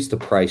not released the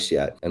price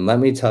yet. And let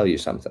me tell you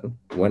something.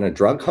 When a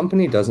drug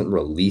company doesn't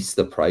release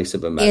the price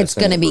of a medicine, it's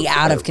going to be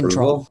out of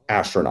control.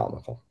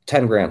 Astronomical.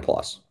 10 grand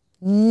plus.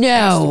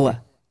 No.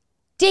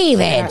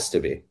 David. It has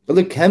to be. But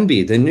it can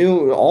be. The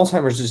new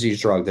Alzheimer's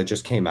disease drug that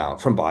just came out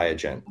from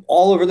Biogen.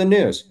 All over the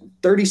news.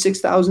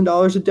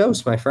 $36,000 a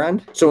dose, my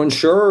friend. So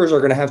insurers are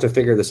going to have to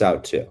figure this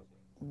out too.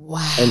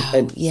 Wow.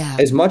 And yeah.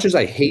 As much as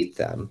I hate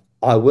them,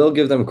 I will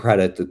give them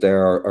credit that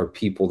there are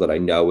people that I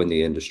know in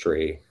the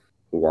industry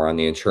who are on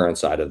the insurance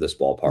side of this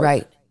ballpark.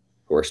 Right.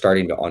 Who are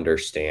starting to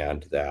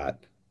understand that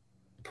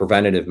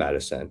preventative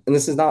medicine, and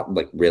this is not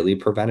like really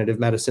preventative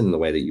medicine in the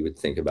way that you would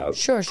think about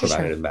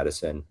preventative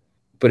medicine,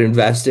 but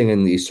investing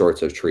in these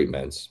sorts of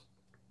treatments.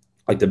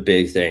 Like the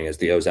big thing is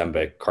the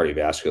Ozempic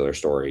cardiovascular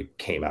story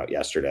came out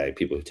yesterday.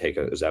 People who take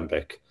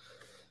Ozempic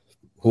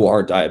who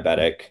aren't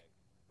diabetic,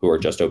 who are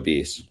just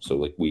obese. So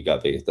like we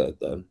got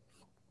the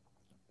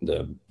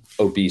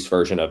obese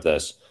version of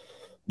this.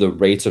 The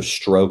rates of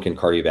stroke and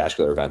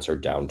cardiovascular events are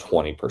down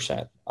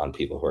 20% on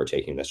people who are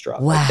taking this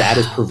drug. Wow. Like that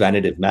is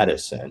preventative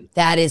medicine.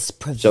 That is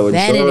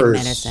preventative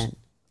medicine.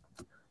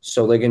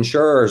 So like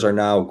insurers are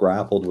now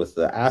grappled with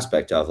the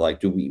aspect of like,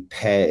 do we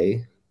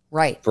pay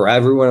for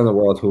everyone in the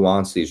world who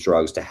wants these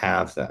drugs to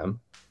have them,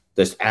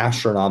 this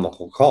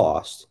astronomical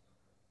cost,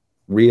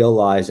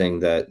 realizing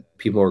that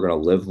people are going to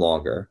live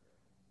longer.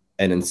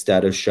 And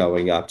instead of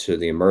showing up to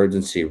the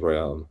emergency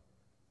room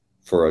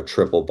for a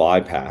triple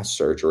bypass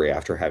surgery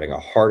after having a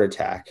heart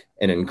attack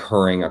and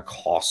incurring a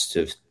cost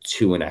of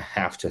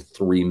 $2.5 to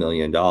 $3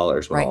 million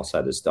when all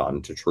said is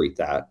done to treat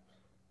that.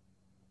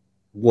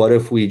 What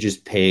if we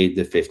just paid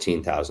the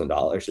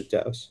 $15,000 a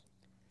dose?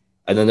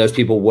 And then those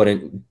people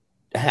wouldn't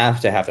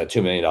have to have that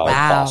 $2 million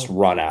cost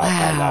run out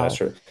on that.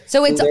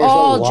 So it's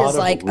all just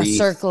like a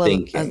circle of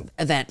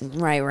event.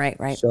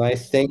 Right. So I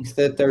think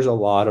that there's a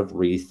lot of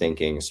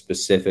rethinking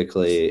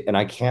specifically, and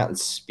I can't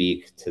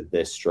speak to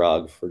this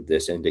drug for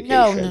this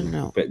indication.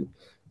 No.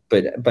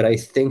 But I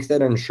think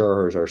that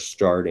insurers are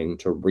starting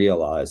to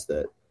realize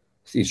that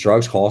these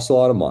drugs cost a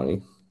lot of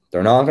money.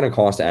 They're not going to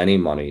cost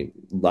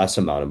less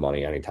amount of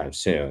money anytime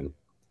soon.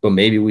 But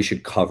maybe we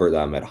should cover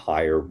them at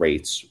higher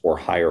rates or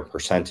higher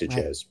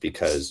percentages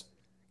because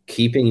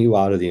keeping you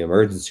out of the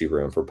emergency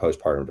room for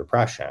postpartum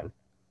depression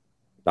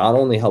not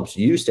only helps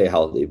you stay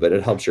healthy, but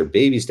it helps your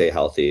baby stay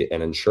healthy.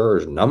 And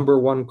insurers' number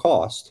one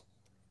cost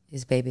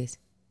is babies.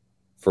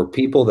 For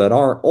people that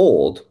aren't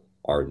old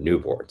are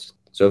newborns.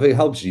 So if it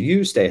helps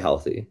you stay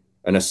healthy,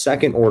 and a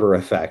second order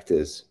effect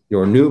is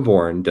your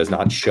newborn does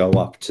not show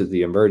up to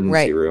the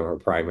emergency room or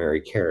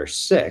primary care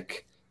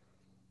sick,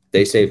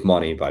 they save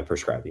money by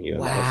prescribing you.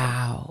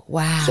 Wow.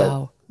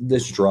 So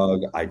this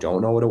drug, I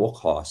don't know what it will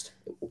cost.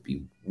 It will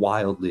be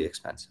wildly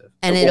expensive.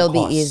 And it'll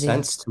be easy.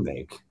 Cents to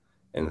make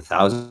and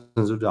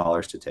thousands of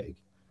dollars to take.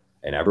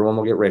 And everyone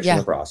will get rich in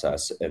the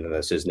process. And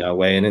this is no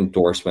way an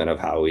endorsement of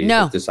how we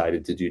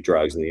decided to do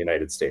drugs in the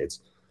United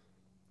States.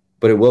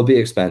 But it will be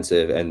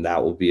expensive. And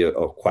that will be a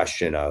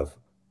question of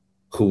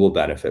who will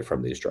benefit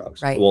from these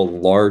drugs. It will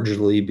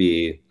largely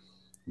be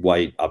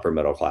white upper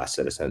middle class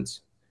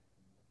citizens,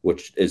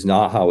 which is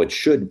not how it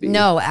should be.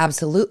 No,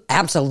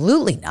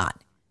 absolutely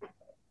not.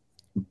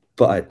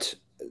 But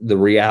the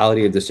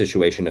reality of the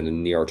situation in the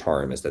near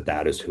term is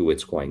that is who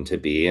it's going to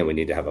be. And we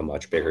need to have a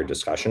much bigger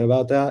discussion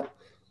about that.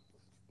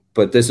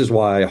 But this is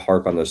why I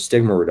harp on the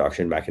stigma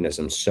reduction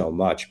mechanism so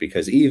much,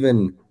 because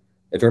even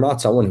if you're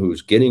not someone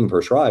who's getting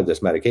prescribed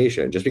this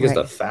medication, just because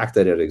the fact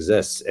that it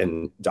exists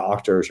and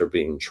doctors are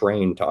being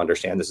trained to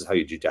understand this is how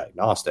you do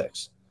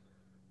diagnostics,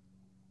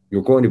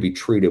 you're going to be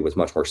treated with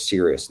much more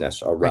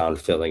seriousness around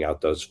filling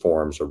out those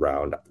forms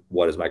around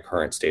what is my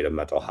current state of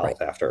mental health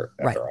after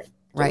I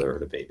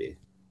delivered a baby.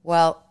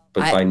 Well,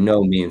 But by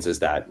no means is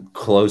that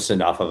close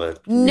enough of a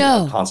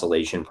No.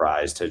 consolation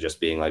prize to just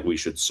being like, we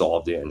should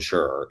solve the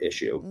insurer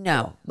issue.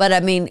 No, but I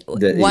mean,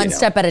 one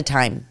step at a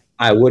time.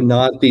 I would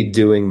not be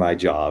doing my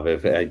job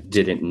if I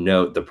didn't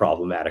note the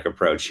problematic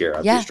approach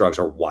here. These drugs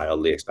are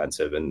wildly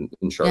expensive and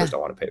insurers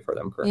don't want to pay for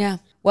them. Correct? Yeah.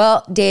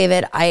 Well,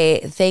 David,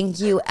 I thank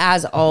you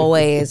as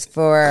always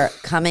for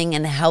coming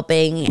and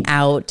helping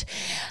out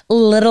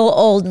little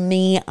old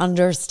me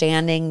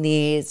understanding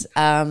these,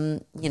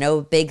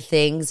 big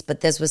things.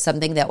 But this was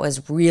something that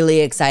was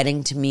really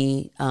exciting to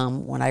me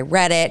when I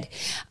read it.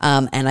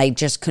 And I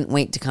just couldn't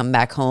wait to come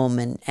back home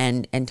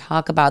and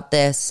talk about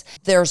this.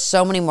 There are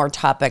so many more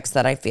topics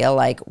that I feel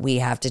like we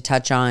have to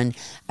touch on.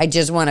 I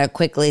just want to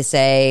quickly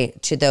say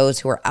to those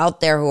who are out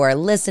there who are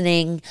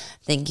listening,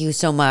 thank you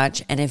so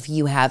much. And if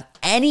you have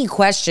any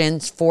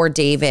questions for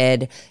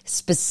David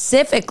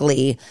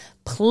specifically,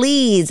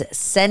 please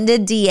send a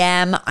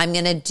DM. I'm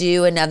going to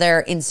do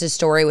another Insta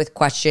story with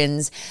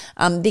questions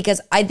because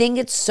I think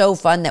it's so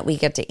fun that we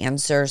get to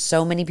answer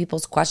so many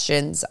people's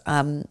questions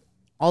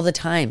all the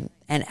time.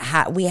 And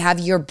we have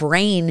your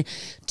brain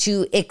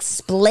to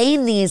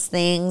explain these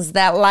things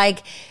that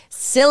like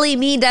silly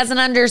me doesn't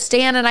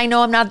understand. And I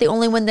know I'm not the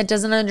only one that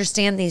doesn't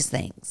understand these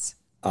things.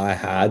 I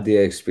had the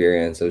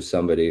experience of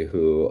somebody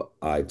who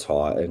I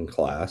taught in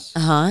class,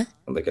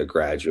 like a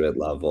graduate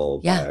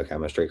level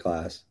biochemistry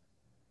class,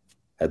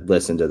 had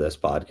listened to this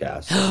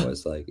podcast and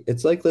was like,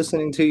 it's like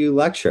listening to you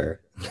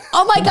lecture.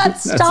 Oh my God,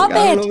 stop it.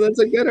 I don't know if that's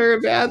a good or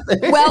a bad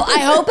thing. Well,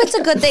 I hope it's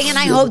a good thing, and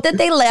I hope that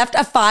they left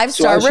a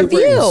 5-star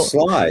review.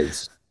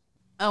 Slides.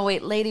 Oh,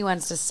 wait, Lady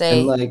wants to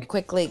say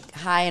quickly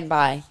hi and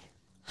bye.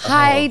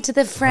 Hi to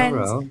the friends.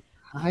 Hello.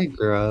 Hi,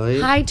 girlie.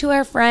 Hi to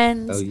our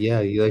friends. Oh,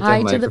 yeah. You like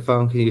that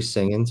microphone? Can you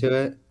sing into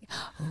it?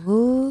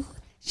 Ooh.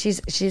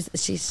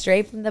 She's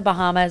straight from the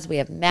Bahamas. We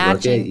have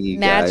matching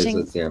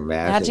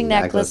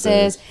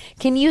necklaces.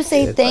 Can you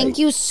say thank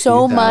you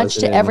so much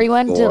to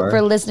everyone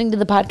for listening to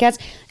the podcast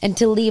and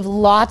to leave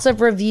lots of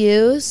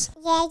reviews?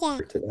 Yeah.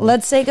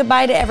 Let's say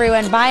goodbye to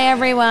everyone. Bye,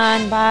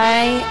 everyone.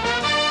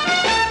 Bye.